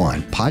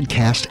 101,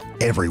 podcast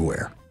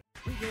everywhere.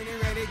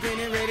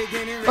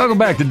 Welcome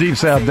back to Deep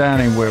South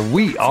Dining, where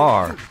we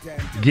are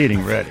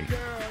getting ready.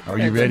 Are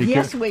you ready,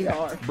 Yes, we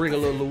are. Bring a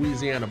little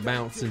Louisiana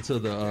bounce into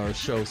the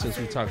show since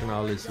we're talking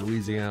all this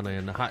Louisiana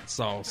and the hot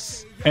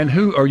sauce. And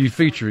who are you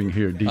featuring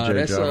here, DJ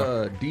That's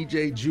Java?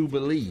 DJ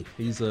Jubilee.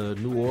 He's a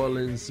New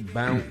Orleans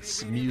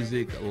bounce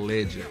music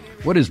legend.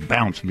 What is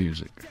bounce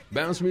music?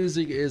 Bounce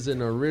music is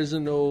an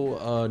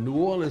original New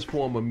Orleans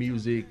form of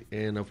music,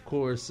 and of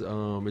course,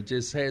 it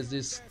just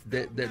has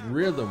that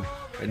rhythm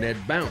and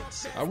that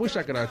bounce. I wish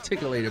I could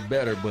articulate it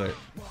better, but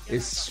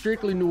it's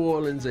strictly New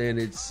Orleans, and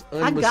it's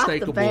unmistakable. I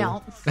got the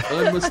bounce.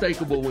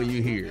 Unmistakable when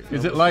you hear it.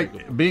 Is it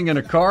like being in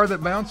a car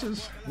that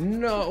bounces?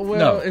 No, No.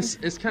 well,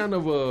 it's kind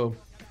of a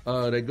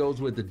that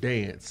goes with the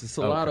dance. It's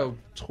a lot of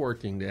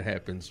twerking that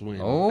happens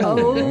when.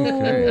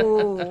 Okay.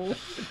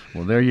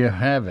 Well, there you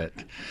have it.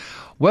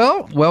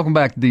 Well, welcome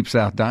back to Deep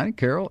South Dining.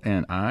 Carol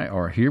and I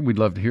are here. We'd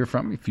love to hear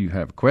from you. If you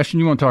have a question,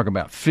 you want to talk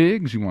about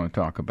figs, you want to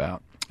talk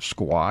about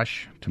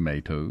squash,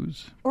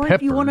 tomatoes, or peppers.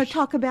 if you want to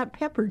talk about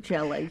pepper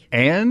jelly.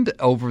 And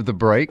over the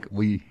break,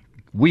 we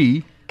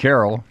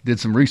Carol, did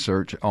some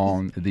research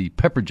on the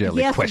pepper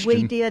jelly question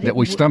we did. that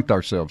we stumped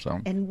ourselves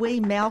on. And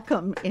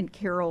Malcolm and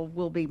Carol,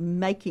 will be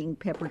making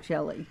pepper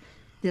jelly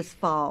this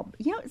fall.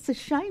 You know, it's a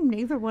shame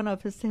neither one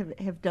of us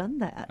have done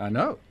that. I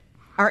know.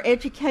 Our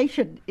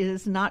education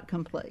is not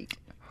complete.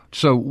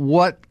 So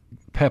what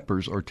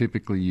peppers are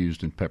typically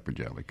used in pepper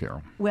jelly,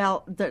 Carol?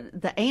 Well,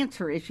 the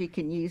answer is you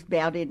can use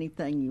about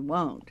anything you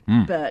want.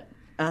 But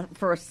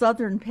for a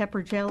southern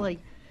pepper jelly,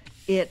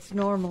 it's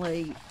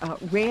normally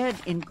red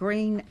and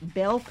green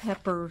bell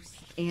peppers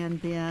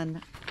and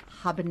then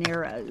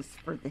habaneros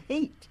for the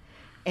heat.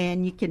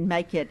 And you can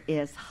make it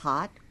as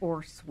hot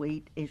or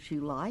sweet as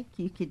you like.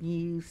 You can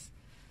use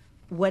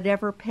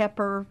whatever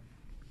pepper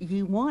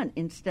you want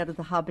instead of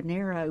the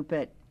habanero,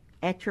 but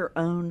at your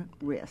own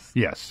risk.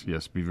 Yes,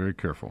 be very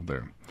careful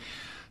there.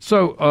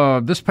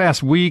 So this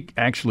past week,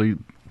 actually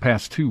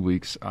past 2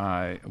 weeks,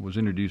 I was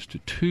introduced to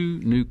 2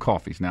 new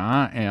coffees. Now,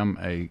 I am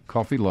a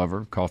coffee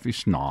lover, coffee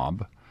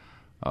snob.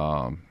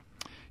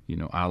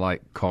 I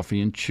like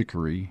coffee in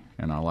chicory,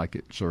 and I like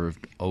it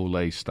served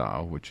Olay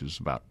style, which is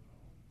about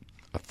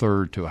a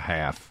third to a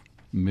half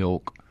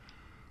milk,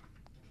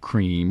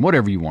 cream,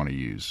 whatever you want to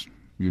use.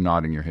 You're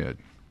nodding your head.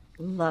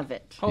 Love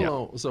it. Hold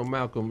on. So,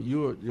 Malcolm,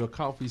 you're a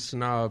coffee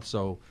snob,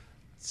 so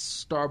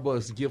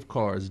Starbucks gift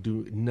cards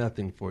do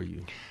nothing for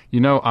you.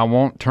 I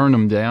won't turn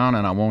them down,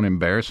 and I won't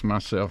embarrass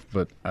myself,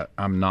 but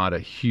I'm not a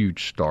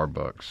huge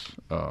Starbucks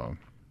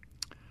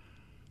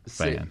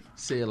fan.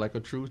 Say it like a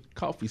true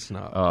coffee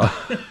snob.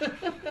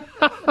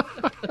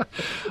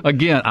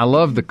 Again, I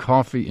love the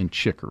coffee in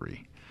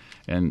chicory,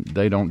 and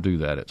they don't do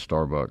that at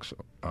Starbucks,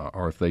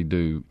 or if they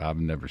do, I've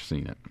never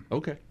seen it.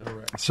 Okay. All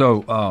right.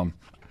 So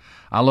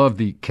I love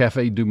the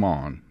Café du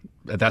Monde.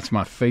 That's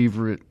my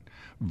favorite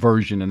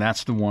version, and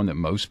that's the one that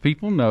most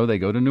people know. They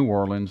go to New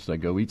Orleans, they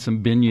go eat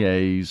some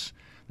beignets,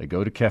 they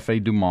go to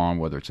Café du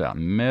Monde, whether it's out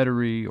in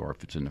Metairie or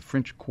if it's in the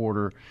French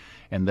Quarter,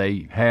 and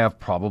they have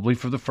probably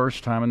for the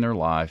first time in their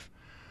life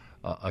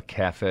a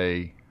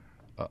cafe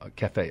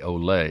au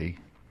lait.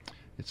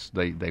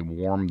 They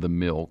warm the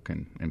milk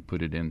and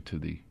put it into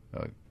the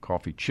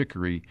coffee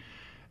chicory,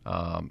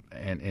 and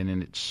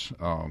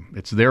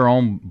it's their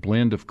own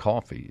blend of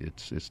coffee.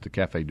 It's the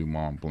Café du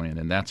Monde blend,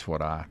 and that's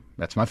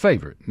my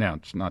favorite. Now,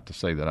 it's not to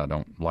say that I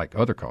don't like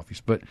other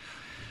coffees, but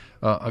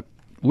a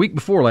week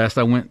before last,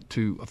 I went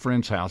to a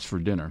friend's house for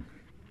dinner.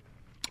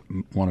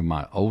 One of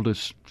my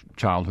oldest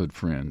childhood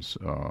friends,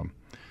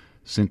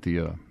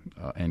 Cynthia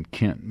and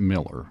Kent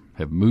Miller,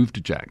 have moved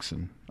to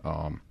Jackson,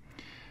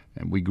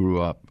 and we grew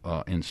up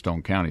in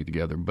Stone County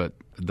together, but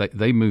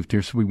they moved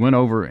here, so we went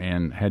over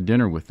and had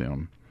dinner with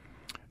them.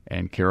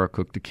 And Kara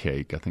cooked a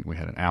cake. I think we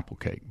had an apple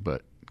cake.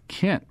 But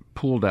Kent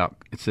pulled out,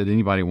 it said,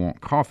 anybody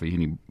want coffee?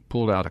 And he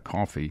pulled out a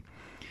coffee,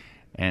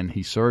 and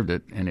he served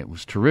it, and it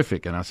was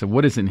terrific. And I said,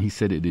 what is it? And he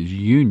said, it is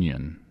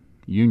Union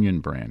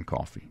brand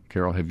coffee.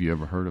 Carol, have you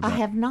ever heard of that? I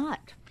have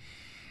not.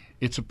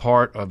 It's a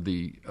part of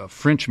the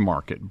French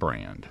Market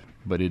brand,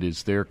 but it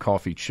is their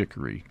coffee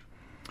chicory.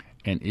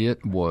 And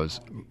it was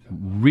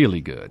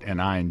really good,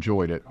 and I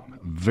enjoyed it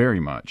very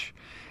much.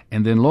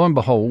 And then lo and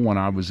behold, when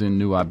I was in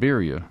New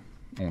Iberia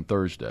on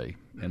Thursday,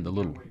 and the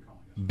little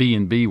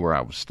B&B where I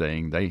was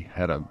staying, they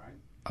had a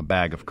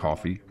bag of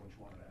coffee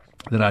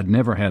that I'd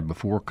never had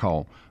before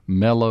called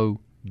Mellow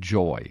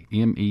Joy,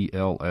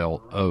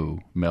 M-E-L-L-O,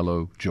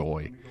 Mellow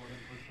Joy.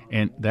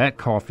 And that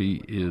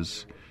coffee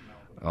is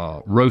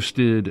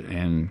roasted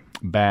and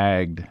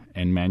bagged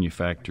and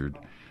manufactured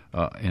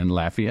in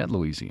Lafayette,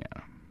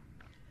 Louisiana.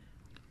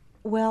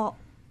 Well,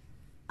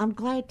 I'm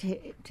glad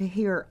to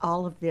hear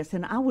all of this,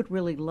 and I would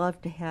really love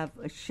to have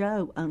a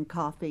show on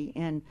coffee.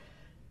 And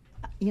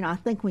I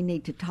think we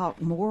need to talk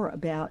more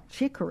about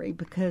chicory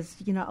because,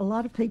 a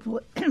lot of people,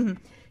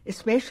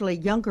 especially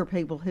younger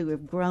people who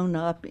have grown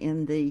up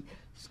in the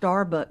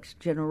Starbucks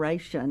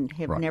generation,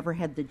 have never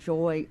had the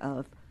joy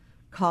of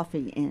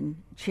coffee and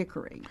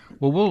chicory.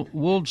 Well,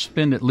 we'll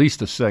spend at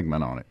least a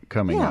segment on it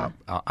coming up.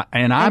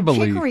 And I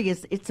believe chicory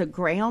it's a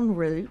ground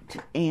root,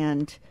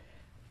 and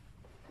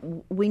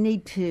we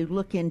need to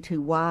look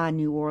into why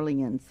New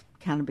Orleans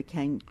kind of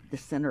became the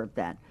center of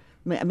that.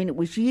 I mean, it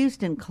was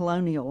used in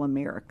colonial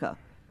America,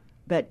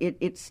 but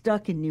it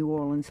stuck in New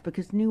Orleans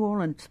because New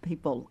Orleans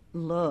people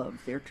love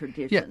their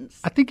traditions.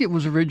 Yeah, I think it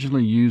was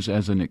originally used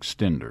as an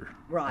extender,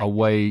 right, a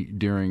way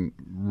during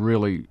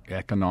really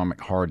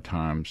economic hard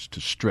times to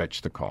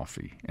stretch the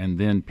coffee. And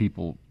then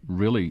people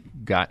really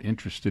got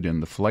interested in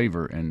the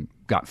flavor and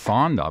got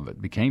fond of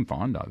it, became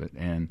fond of it,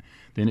 and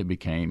then it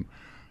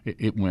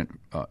went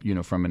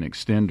from an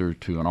extender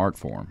to an art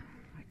form,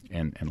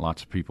 and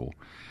lots of people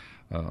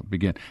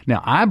begin.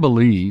 Now, I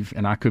believe,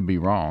 and I could be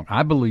wrong,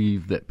 I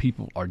believe that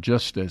people are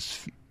just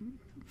as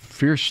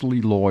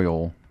fiercely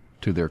loyal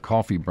to their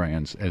coffee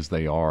brands as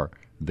they are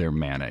their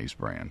mayonnaise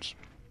brands.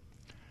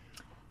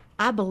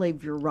 I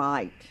believe you're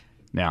right.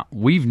 Now,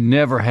 we've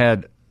never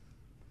had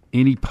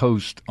any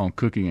post on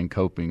Cooking and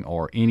Coping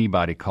or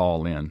anybody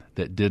call in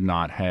that did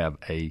not have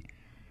a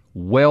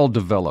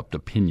well-developed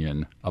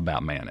opinion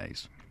about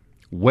mayonnaise.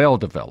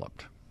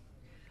 Well-developed.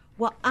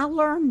 Well, I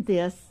learned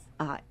this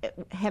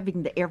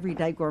having the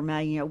Everyday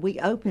Gourmet. You know, we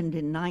opened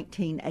in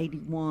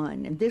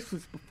 1981, and this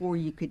was before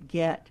you could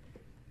get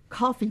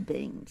coffee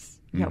beans,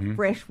 you know,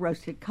 fresh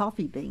roasted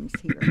coffee beans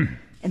here.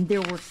 And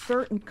there were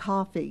certain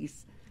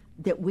coffees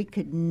that we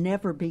could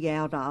never be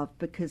out of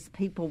because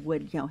people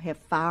would, you know, have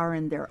fire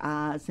in their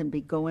eyes and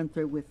be going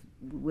through with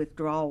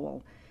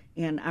withdrawal.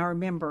 And I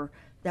remember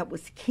that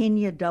was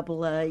Kenya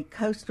AA,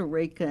 Costa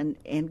Rican,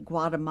 and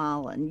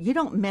Guatemalan. You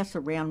don't mess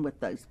around with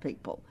those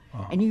people.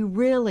 And you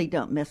really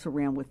don't mess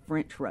around with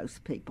French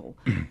roast people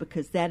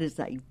because that is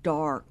a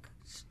dark,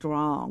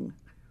 strong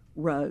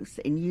roast.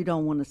 And you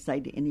don't want to say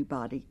to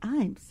anybody, I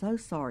am so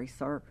sorry,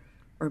 sir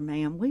or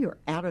ma'am, we are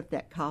out of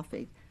that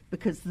coffee,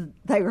 because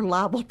they are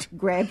liable to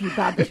grab you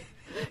by the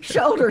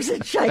shoulders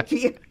and shake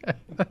you.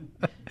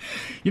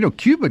 You know,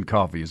 Cuban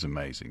coffee is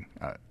amazing.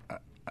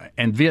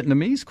 And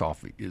Vietnamese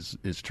coffee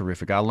is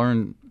terrific. I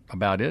learned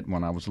about it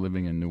when I was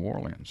living in New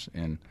Orleans.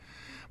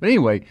 But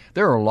anyway,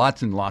 there are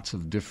lots and lots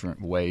of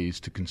different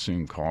ways to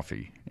consume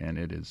coffee,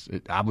 and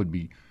I would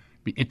be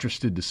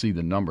interested to see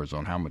the numbers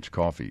on how much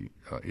coffee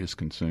is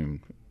consumed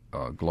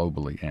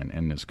globally and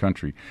in this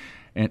country.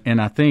 And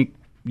I think,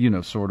 you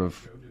know, sort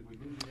of,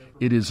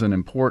 it is an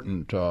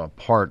important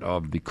part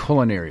of the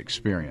culinary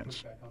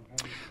experience.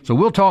 So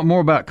we'll talk more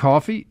about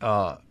coffee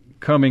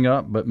coming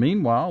up, but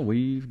meanwhile,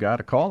 we've got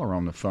a caller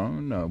on the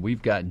phone.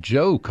 We've got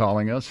Joe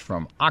calling us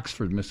from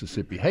Oxford,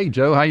 Mississippi. Hey,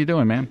 Joe, how you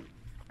doing, man?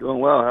 Doing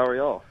well. How are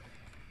y'all?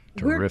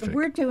 Terrific.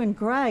 We're doing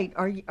great.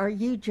 Are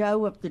you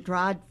Joe of the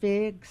dried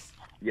figs?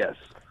 Yes.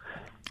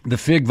 The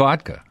fig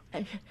vodka.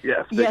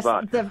 Yes, fig Yes,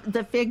 vodka.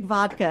 the fig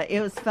vodka.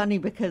 It was funny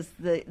because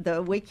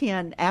the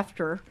weekend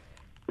after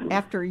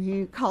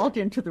you called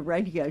into the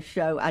radio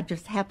show, I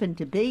just happened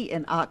to be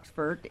in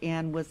Oxford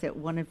and was at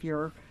one of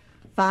your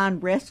fine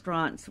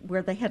restaurants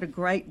where they had a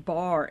great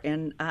bar.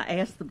 And I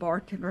asked the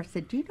bartender, I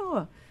said, do you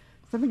know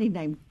somebody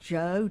named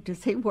Joe?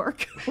 Does he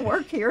work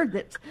here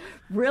that's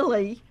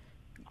really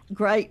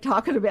great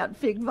talking about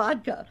fig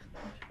vodka?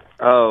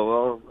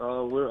 Oh,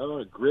 well,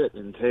 I'm at Grit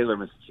in Taylor,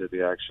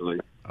 Mississippi, actually.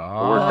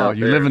 Oh,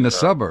 you live in the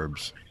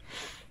suburbs.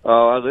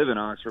 Oh, I live in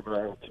Oxford, but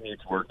I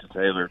commute to work to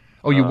Taylor.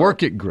 Oh, you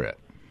work at Grit.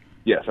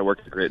 Yes, I work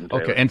at Grit in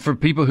Taylor. Okay, and for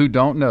people who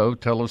don't know,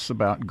 tell us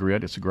about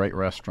Grit. It's a great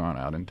restaurant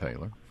out in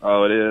Taylor.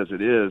 Oh, it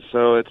is.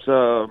 So it's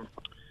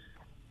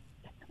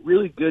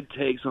really good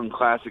takes on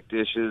classic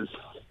dishes,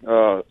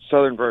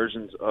 southern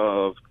versions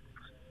of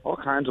all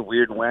kinds of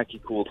weird and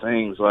wacky cool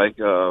things, like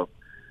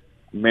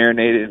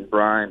marinated and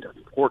brined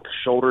pork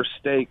shoulder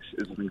steaks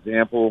is an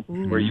example,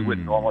 where you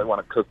wouldn't normally want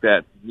to cook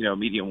that, you know,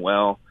 medium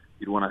well.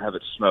 You'd want to have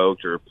it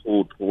smoked or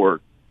pulled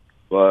pork,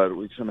 but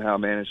we somehow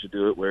managed to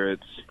do it where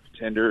it's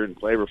tender and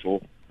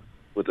flavorful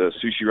with a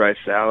sushi rice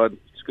salad.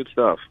 It's good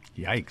stuff.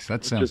 Yikes,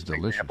 that sounds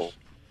delicious.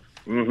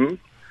 Mm-hmm.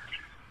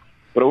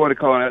 But I want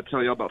to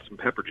tell you all about some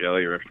pepper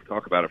jelly, or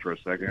talk about it for a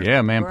second.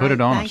 Yeah, man, put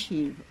it on us. Thank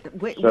you.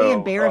 We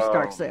embarrassed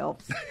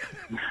ourselves.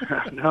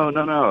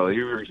 No.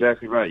 You were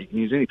exactly right. You can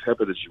use any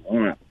pepper that you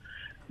want.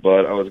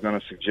 But I was going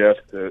to suggest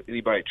to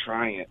anybody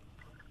trying it,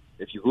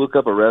 if you look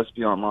up a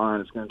recipe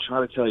online, it's going to try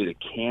to tell you to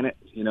can it,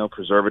 you know,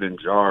 preserve it in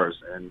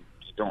jars, and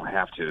you don't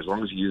have to. As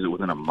long as you use it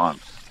within a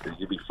month,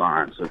 you'll be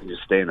fine. So it can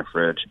just stay in the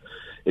fridge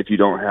if you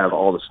don't have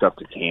all the stuff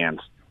to can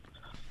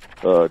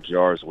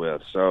jars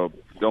with. So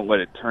don't let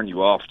it turn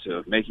you off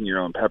to making your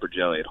own pepper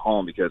jelly at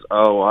home because,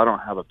 I don't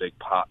have a big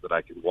pot that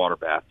I can water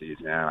bath these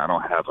in. I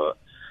don't have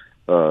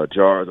a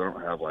jars. I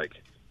don't have,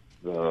 like,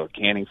 the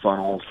canning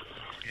funnels.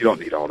 You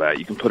don't need all that.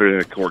 You can put it in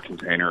a quart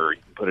container or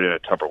you can put it in a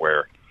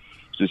Tupperware.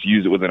 Just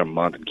use it within a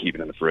month and keep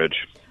it in the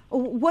fridge.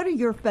 What are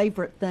your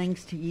favorite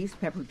things to use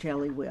pepper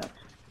jelly with?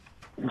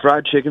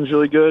 Fried chicken's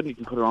really good. You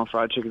can put it on a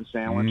fried chicken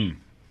sandwich.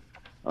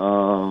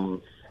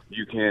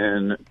 You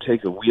can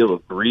take a wheel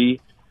of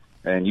brie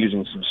and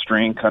using some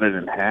string, cut it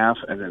in half,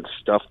 and then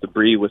stuff the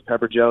brie with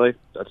pepper jelly.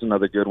 That's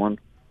another good one.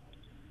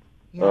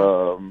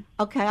 Yeah.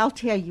 Okay, I'll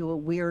tell you a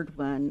weird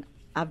one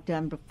I've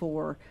done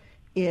before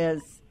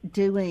is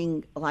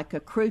doing like a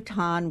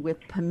crouton with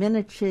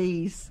pimento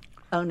cheese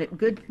on it,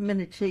 good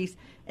pimento cheese,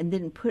 and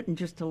then putting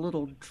just a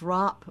little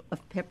drop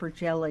of pepper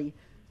jelly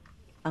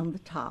on the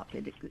top.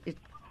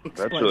 It's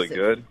That's really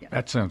good. Yeah.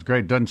 That sounds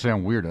great. Doesn't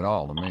sound weird at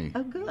all to me.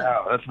 Oh, good.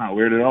 No, that's not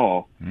weird at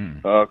all.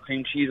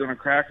 Cream cheese on a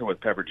cracker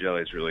with pepper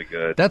jelly is really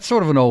good. That's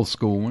sort of an old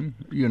school one,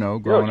 you know,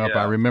 growing up.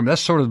 Yeah. I remember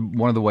that's sort of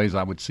one of the ways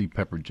I would see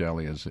pepper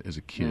jelly as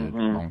a kid.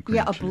 On cream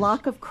Yeah, a cheese.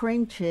 block of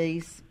cream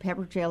cheese,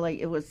 pepper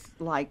jelly. It was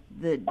like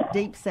the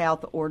Deep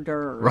South hors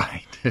d'oeuvre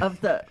Right. of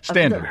the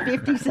Standard.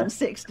 50s and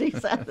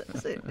 60s.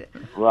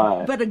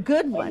 Right. But a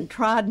good one,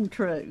 tried and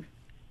true.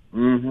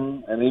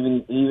 And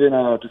even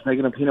just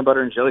making a peanut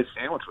butter and jelly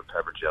sandwich with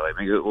pepper jelly,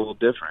 make it a little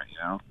different, you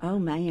know. Oh,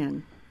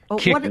 man. Oh,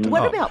 Kicking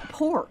what up. about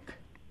pork?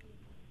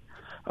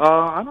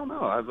 I don't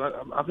know.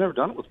 I've never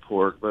done it with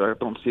pork, but I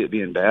don't see it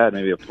being bad.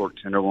 Maybe a pork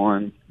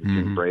tenderloin.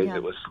 You can braise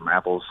it with some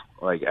apples,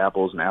 like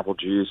apples and apple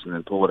juice, and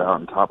then pull it out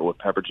and top it with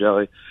pepper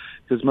jelly.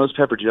 Because most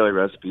pepper jelly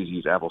recipes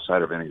use apple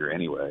cider vinegar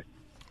anyway.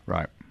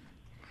 Right.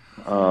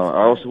 I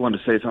also wanted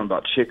to say something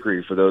about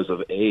chicory for those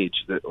of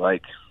age that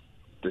like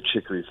the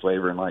chicory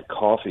flavor and like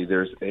coffee.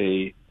 There's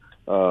a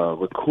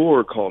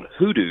liqueur called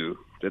Hoodoo.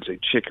 That's a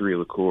chicory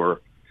liqueur.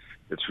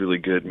 It's really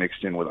good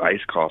mixed in with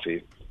iced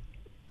coffee.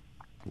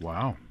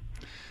 Wow.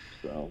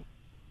 So,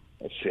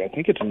 let's see. I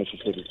think it's a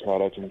Mississippi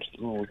product. I'm just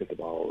going to look at the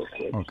bottle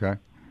real quick. Okay.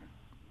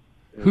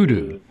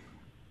 Hoodoo.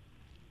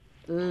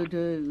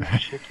 Hoodoo.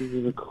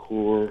 Chicory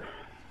liqueur.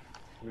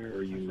 Where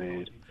are you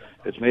made?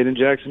 It's made in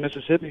Jackson,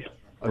 Mississippi.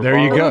 There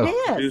you go. It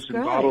is. Produced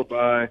and bottled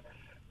by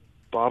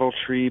Bottle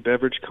Tree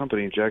Beverage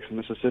Company in Jackson,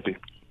 Mississippi.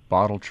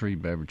 Bottle Tree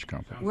Beverage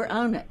Company. We're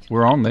on it.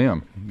 We're on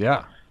them.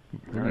 Yeah.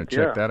 We're going to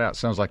check Yeah. that out.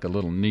 Sounds like a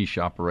little niche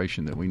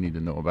operation that we need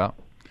to know about.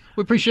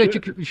 We appreciate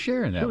you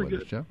sharing that with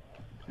us, Joe.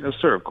 Yes,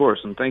 sir, of course.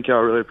 And thank you. I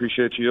really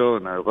appreciate you,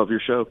 and I love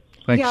your show.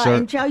 Thank you, sir.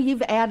 And Joe,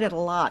 you've added a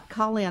lot.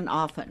 Call in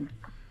often.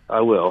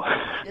 I will.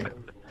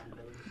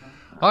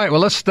 All right,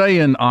 well, let's stay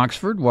in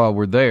Oxford while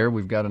we're there.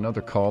 We've got another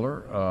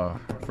caller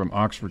from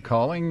Oxford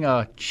calling.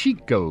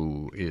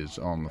 Chico is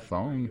on the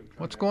phone.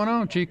 What's going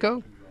on,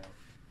 Chico?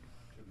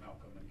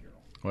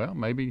 Well,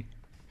 maybe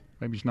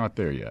he's not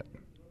there yet.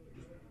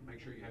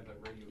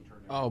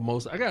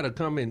 Almost. I got a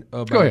comment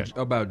Go ahead.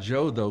 about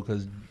Joe, though,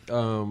 because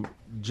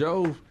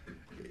Joe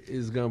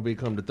is going to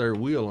become the third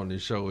wheel on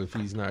this show if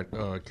he's not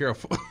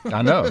careful.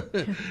 I know.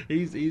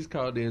 He's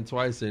called in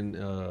twice and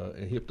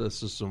hipped us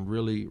to some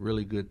really,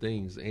 really good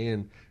things.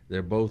 And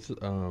they're both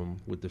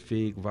with the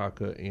fig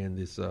vodka and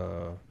this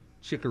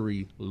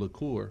chicory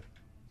liqueur.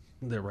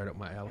 They're right up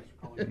my alley.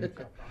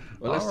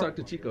 Well, let's talk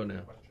to Chico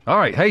now. All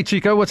right. Hey,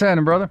 Chico, what's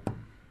happening, brother?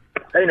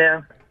 Hey,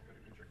 now.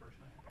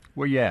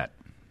 Where you at?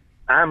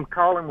 I'm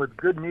calling with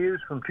good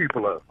news from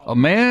Tupelo. Oh,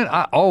 man,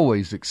 I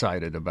always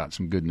excited about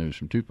some good news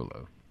from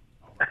Tupelo.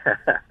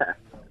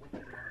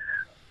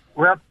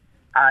 Well,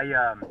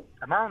 am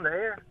I on the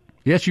air?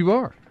 Yes, you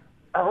are.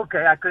 Oh,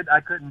 okay. I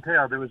couldn't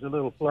tell. There was a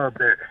little flub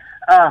there.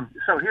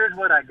 So here's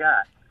what I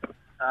got.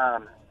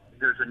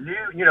 There's a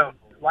new,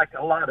 like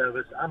a lot of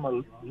us, I'm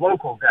a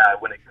local guy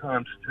when it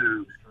comes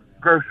to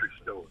grocery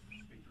stores.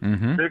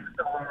 Mm-hmm. Big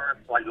Star,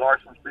 like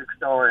Larson's Big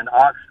Star in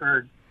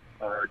Oxford,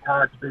 or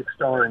Todd's Big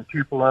Star in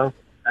Tupelo,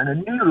 and a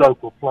new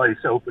local place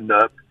opened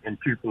up in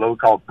Tupelo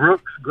called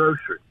Brooks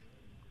Grocery.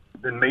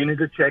 Been meaning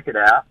to check it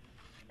out,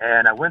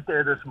 and I went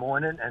there this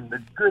morning, and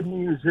the good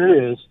news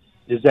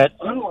is that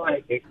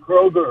unlike at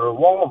Kroger or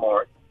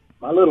Walmart,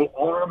 my little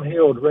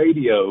arm-held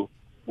radio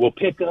will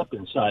pick up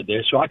inside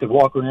there, so I could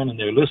walk around in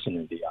there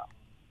listening to y'all.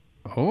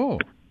 Oh.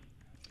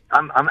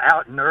 I'm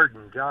out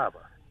nerding Java.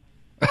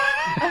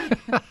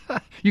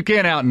 You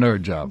can't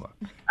out-nerd Java.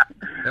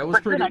 That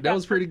was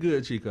pretty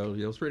good, Chico.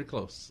 That was pretty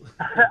close.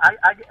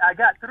 I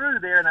got through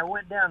there, and I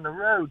went down the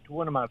road to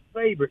one of my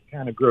favorite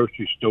kind of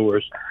grocery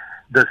stores,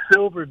 the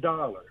Silver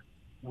Dollar,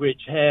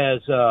 which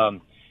has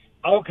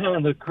all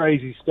kinds of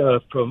crazy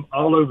stuff from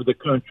all over the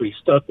country,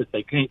 stuff that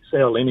they can't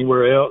sell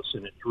anywhere else,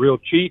 and it's real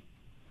cheap.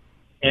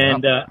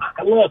 And I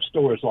love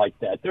stores like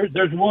that.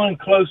 There's one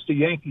close to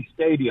Yankee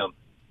Stadium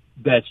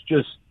that's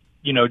just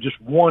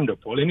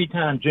wonderful.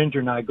 Anytime Ginger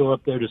and I go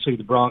up there to see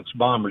the Bronx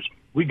Bombers,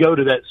 we go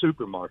to that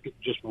supermarket,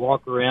 just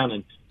walk around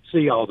and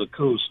see all the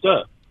cool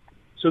stuff.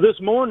 So this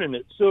morning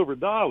at Silver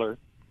Dollar,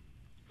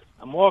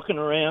 I'm walking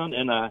around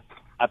and I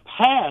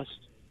passed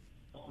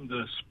on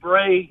the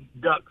spray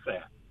duck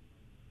fat.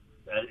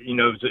 It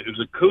was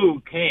a cool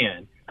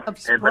can. Of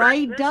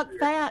spray duck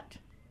fat?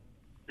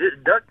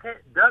 Duck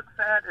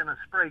fat in a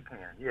spray can,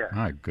 yeah.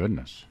 My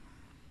goodness.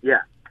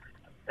 Yeah.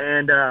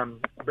 And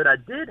but I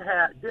did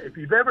have, if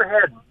you've ever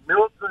had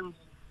Milton's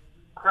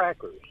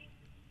crackers,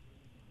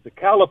 the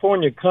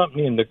California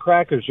company and the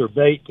crackers are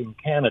baked in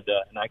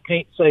Canada, and I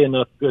can't say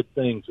enough good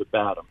things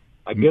about them.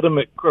 I get them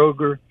at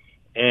Kroger,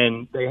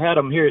 and they had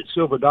them here at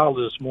Silver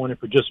Dollar this morning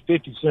for just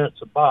 50 cents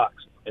a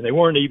box, and they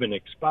weren't even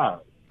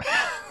expired.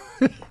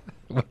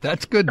 Well,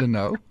 that's good to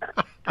know.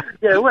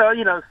 Yeah, well,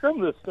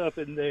 some of the stuff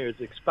in there is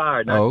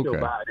expired, and I still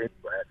buy it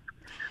anyway.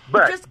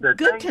 But just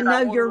good to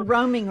know you're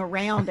roaming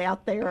around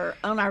out there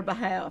on our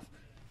behalf.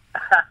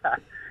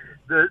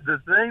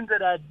 The thing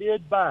that I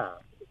did buy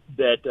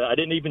that I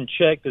didn't even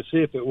check to see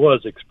if it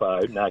was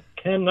expired, and I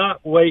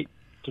cannot wait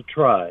to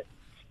try it,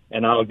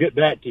 and I'll get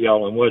back to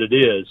y'all on what it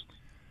is,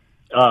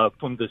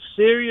 from the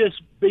Serious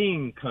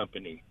Bean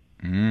Company.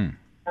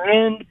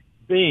 Canned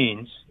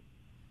beans,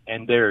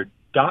 and they're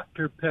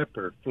Dr.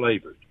 Pepper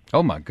flavored.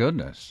 Oh, my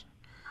goodness.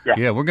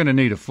 Yeah, we're going to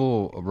need a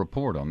full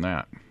report on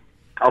that.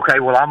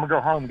 Okay, well, I'm going to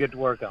go home and get to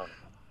work on it.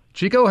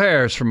 Chico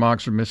Harris from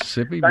Oxford,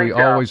 Mississippi. Thanks, we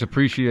y'all. always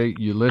appreciate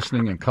you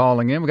listening and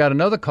calling in. We got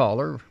another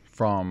caller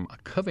from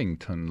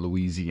Covington,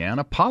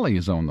 Louisiana. Polly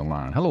is on the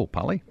line. Hello,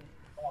 Polly.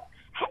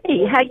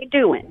 Hey, how you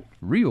doing?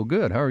 Real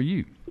good. How are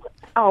you?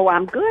 Oh,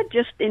 I'm good.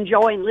 Just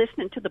enjoying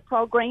listening to the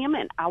program,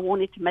 and I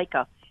wanted to make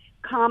a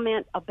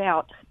comment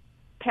about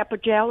pepper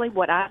jelly,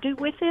 what I do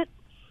with it.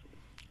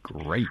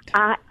 Great.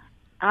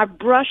 I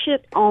brush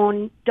it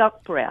on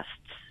duck breasts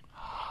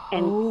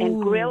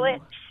and grill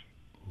it,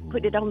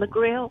 put it on the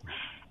grill,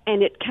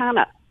 and it kind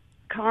of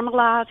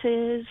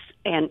caramelizes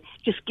and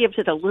just gives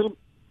it a little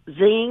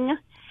zing,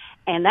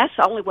 and that's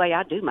the only way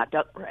I do my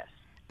duck breast.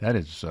 That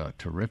is a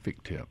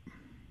terrific tip.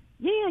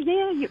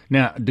 Yeah.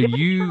 Now, do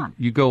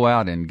you go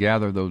out and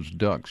gather those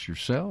ducks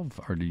yourself,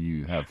 or do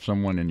you have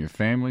someone in your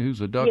family who's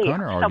a duck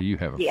hunter, or do you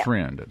have a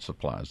friend that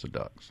supplies the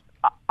ducks?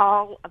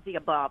 All of the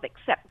above,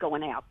 except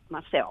going out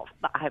myself.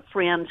 But I have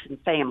friends and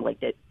family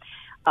that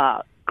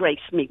grace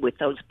me with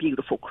those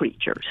beautiful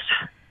creatures.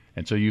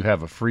 And so you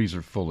have a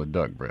freezer full of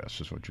duck breasts,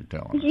 is what you're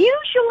telling us.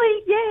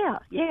 Usually,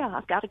 yeah.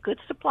 I've got a good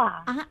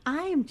supply.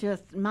 I am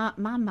just, my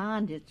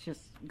mind is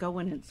just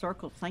going in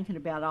circles thinking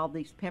about all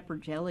these pepper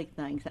jelly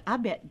things. I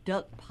bet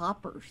duck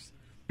poppers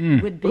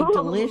would be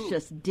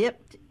delicious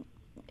dipped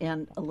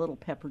in a little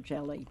pepper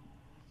jelly.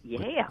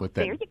 Yeah, with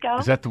that, there you go.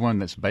 Is that the one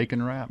that's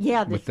bacon wrapped?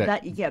 Yeah, with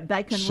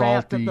bacon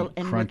salty, wrapped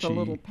and crunchy, with a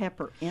little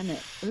pepper in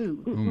it.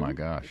 Ooh. Oh, my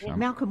gosh.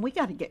 Malcolm, we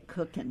got to get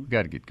cooking. We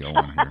got to get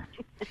going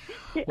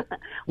here.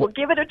 Well,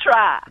 give it a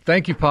try.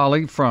 Thank you,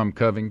 Polly from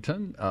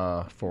Covington,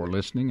 for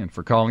listening and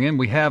for calling in.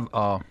 We have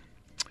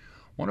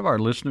one of our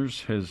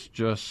listeners has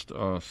just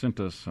sent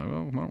us, I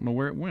don't know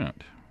where it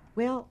went.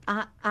 Well,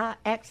 I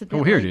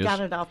accidentally got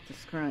it off the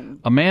screen.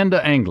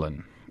 Amanda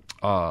Anglin.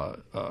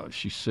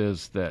 She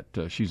says that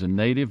she's a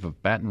native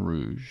of Baton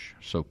Rouge,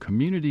 so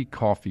Community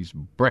Coffee's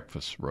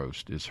breakfast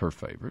roast is her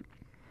favorite.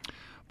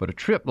 But a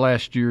trip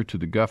last year to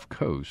the Gulf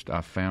Coast, I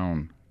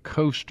found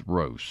Coast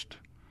Roast,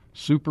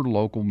 super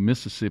local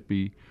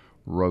Mississippi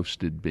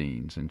roasted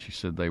beans, and she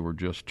said they were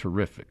just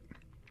terrific.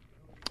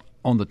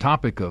 On the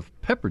topic of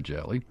pepper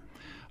jelly,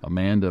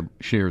 Amanda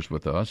shares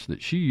with us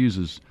that she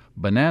uses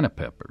banana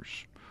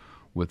peppers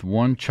with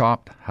 1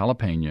 chopped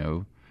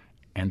jalapeno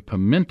and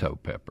pimento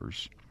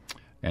peppers,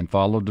 and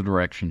follow the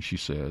directions, she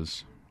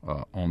says,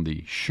 on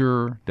the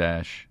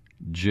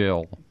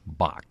Sure-Gel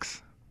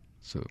box.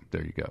 So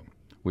there you go.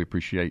 We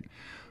appreciate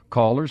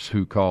callers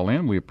who call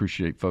in. We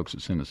appreciate folks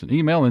that send us an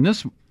email. And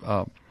this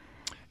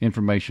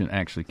information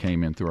actually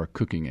came in through our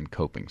Cooking and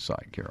Coping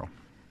site, Carol.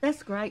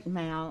 That's great,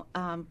 Mal.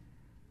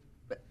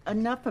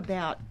 Enough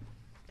about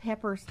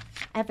peppers.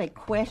 I have a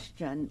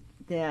question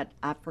that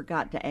I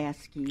forgot to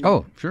ask you.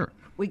 Oh, sure.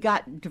 We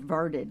got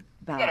diverted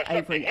by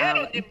Avery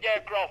Allen.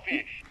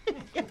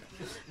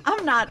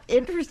 I'm not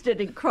interested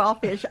in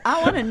crawfish.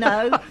 I want to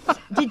know,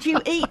 did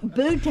you eat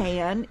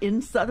boudin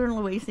in southern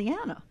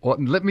Louisiana? Well,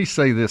 let me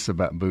say this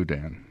about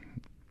boudin.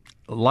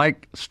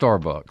 Like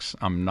Starbucks,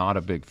 I'm not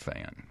a big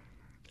fan.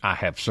 I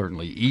have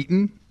certainly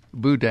eaten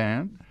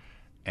boudin,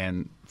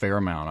 and a fair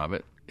amount of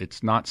it.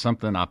 It's not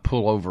something I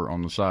pull over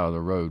on the side of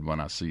the road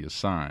when I see a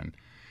sign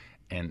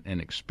and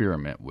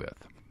experiment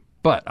with.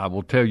 But I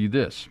will tell you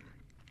this.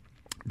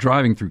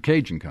 Driving through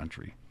Cajun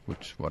country,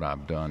 which is what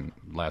I've done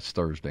last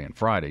Thursday and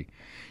Friday,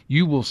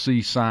 you will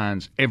see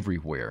signs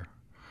everywhere.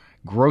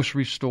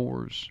 Grocery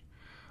stores,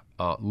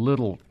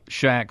 little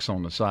shacks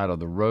on the side of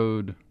the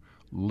road,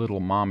 little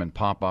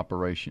mom-and-pop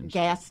operations.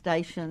 Gas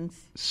stations.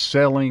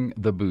 Selling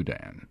the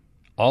boudin.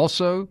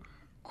 Also,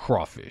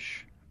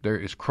 crawfish. There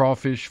is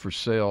crawfish for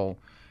sale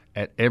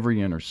at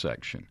every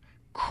intersection.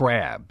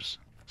 Crabs.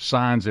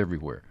 Signs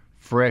everywhere.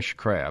 Fresh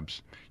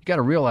crabs. You got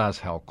to realize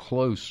how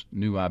close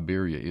New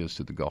Iberia is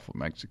to the Gulf of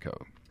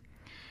Mexico.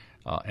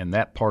 And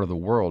that part of the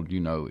world,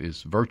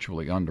 is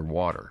virtually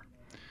underwater.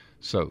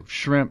 So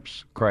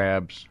shrimps,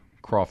 crabs,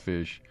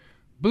 crawfish.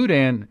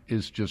 Boudin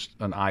is just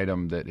an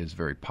item that is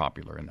very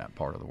popular in that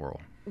part of the world.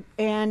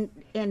 And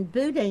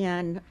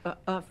boudin,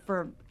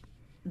 for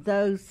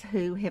those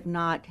who have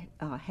not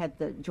had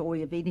the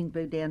joy of eating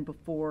boudin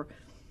before,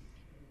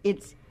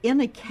 it's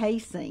in a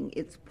casing.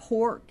 It's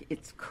pork,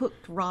 it's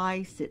cooked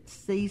rice, it's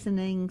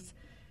seasonings.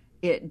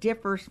 It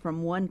differs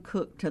from one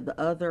cook to the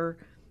other.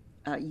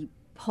 You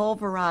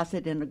pulverize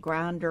it in a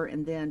grinder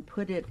and then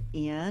put it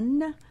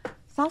in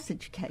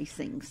sausage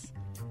casings.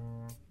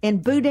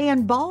 And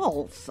boudin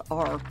balls,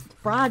 or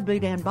fried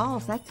boudin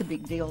balls, that's a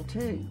big deal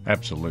too.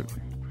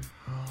 Absolutely.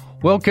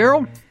 Well,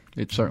 Carol,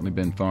 it's certainly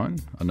been fun.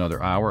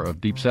 Another hour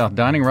of Deep South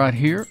Dining right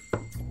here.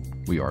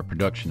 We are a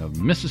production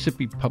of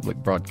Mississippi Public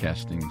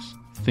Broadcasting's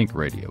Think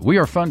Radio. We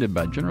are funded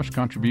by generous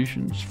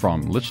contributions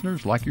from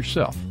listeners like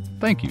yourself.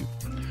 Thank you.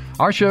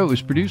 Our show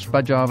is produced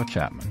by Java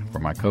Chapman. For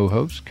my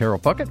co-host, Carol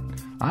Puckett,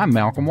 I'm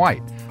Malcolm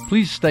White.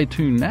 Please stay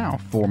tuned now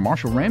for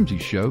Marshall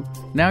Ramsey's show,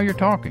 Now You're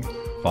Talking,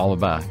 followed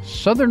by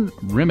Southern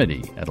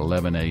Remedy at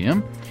 11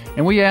 a.m.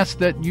 And we ask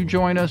that you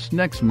join us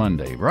next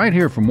Monday, right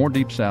here for more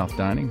Deep South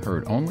Dining,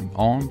 heard only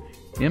on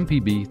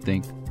MPB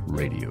Think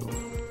Radio.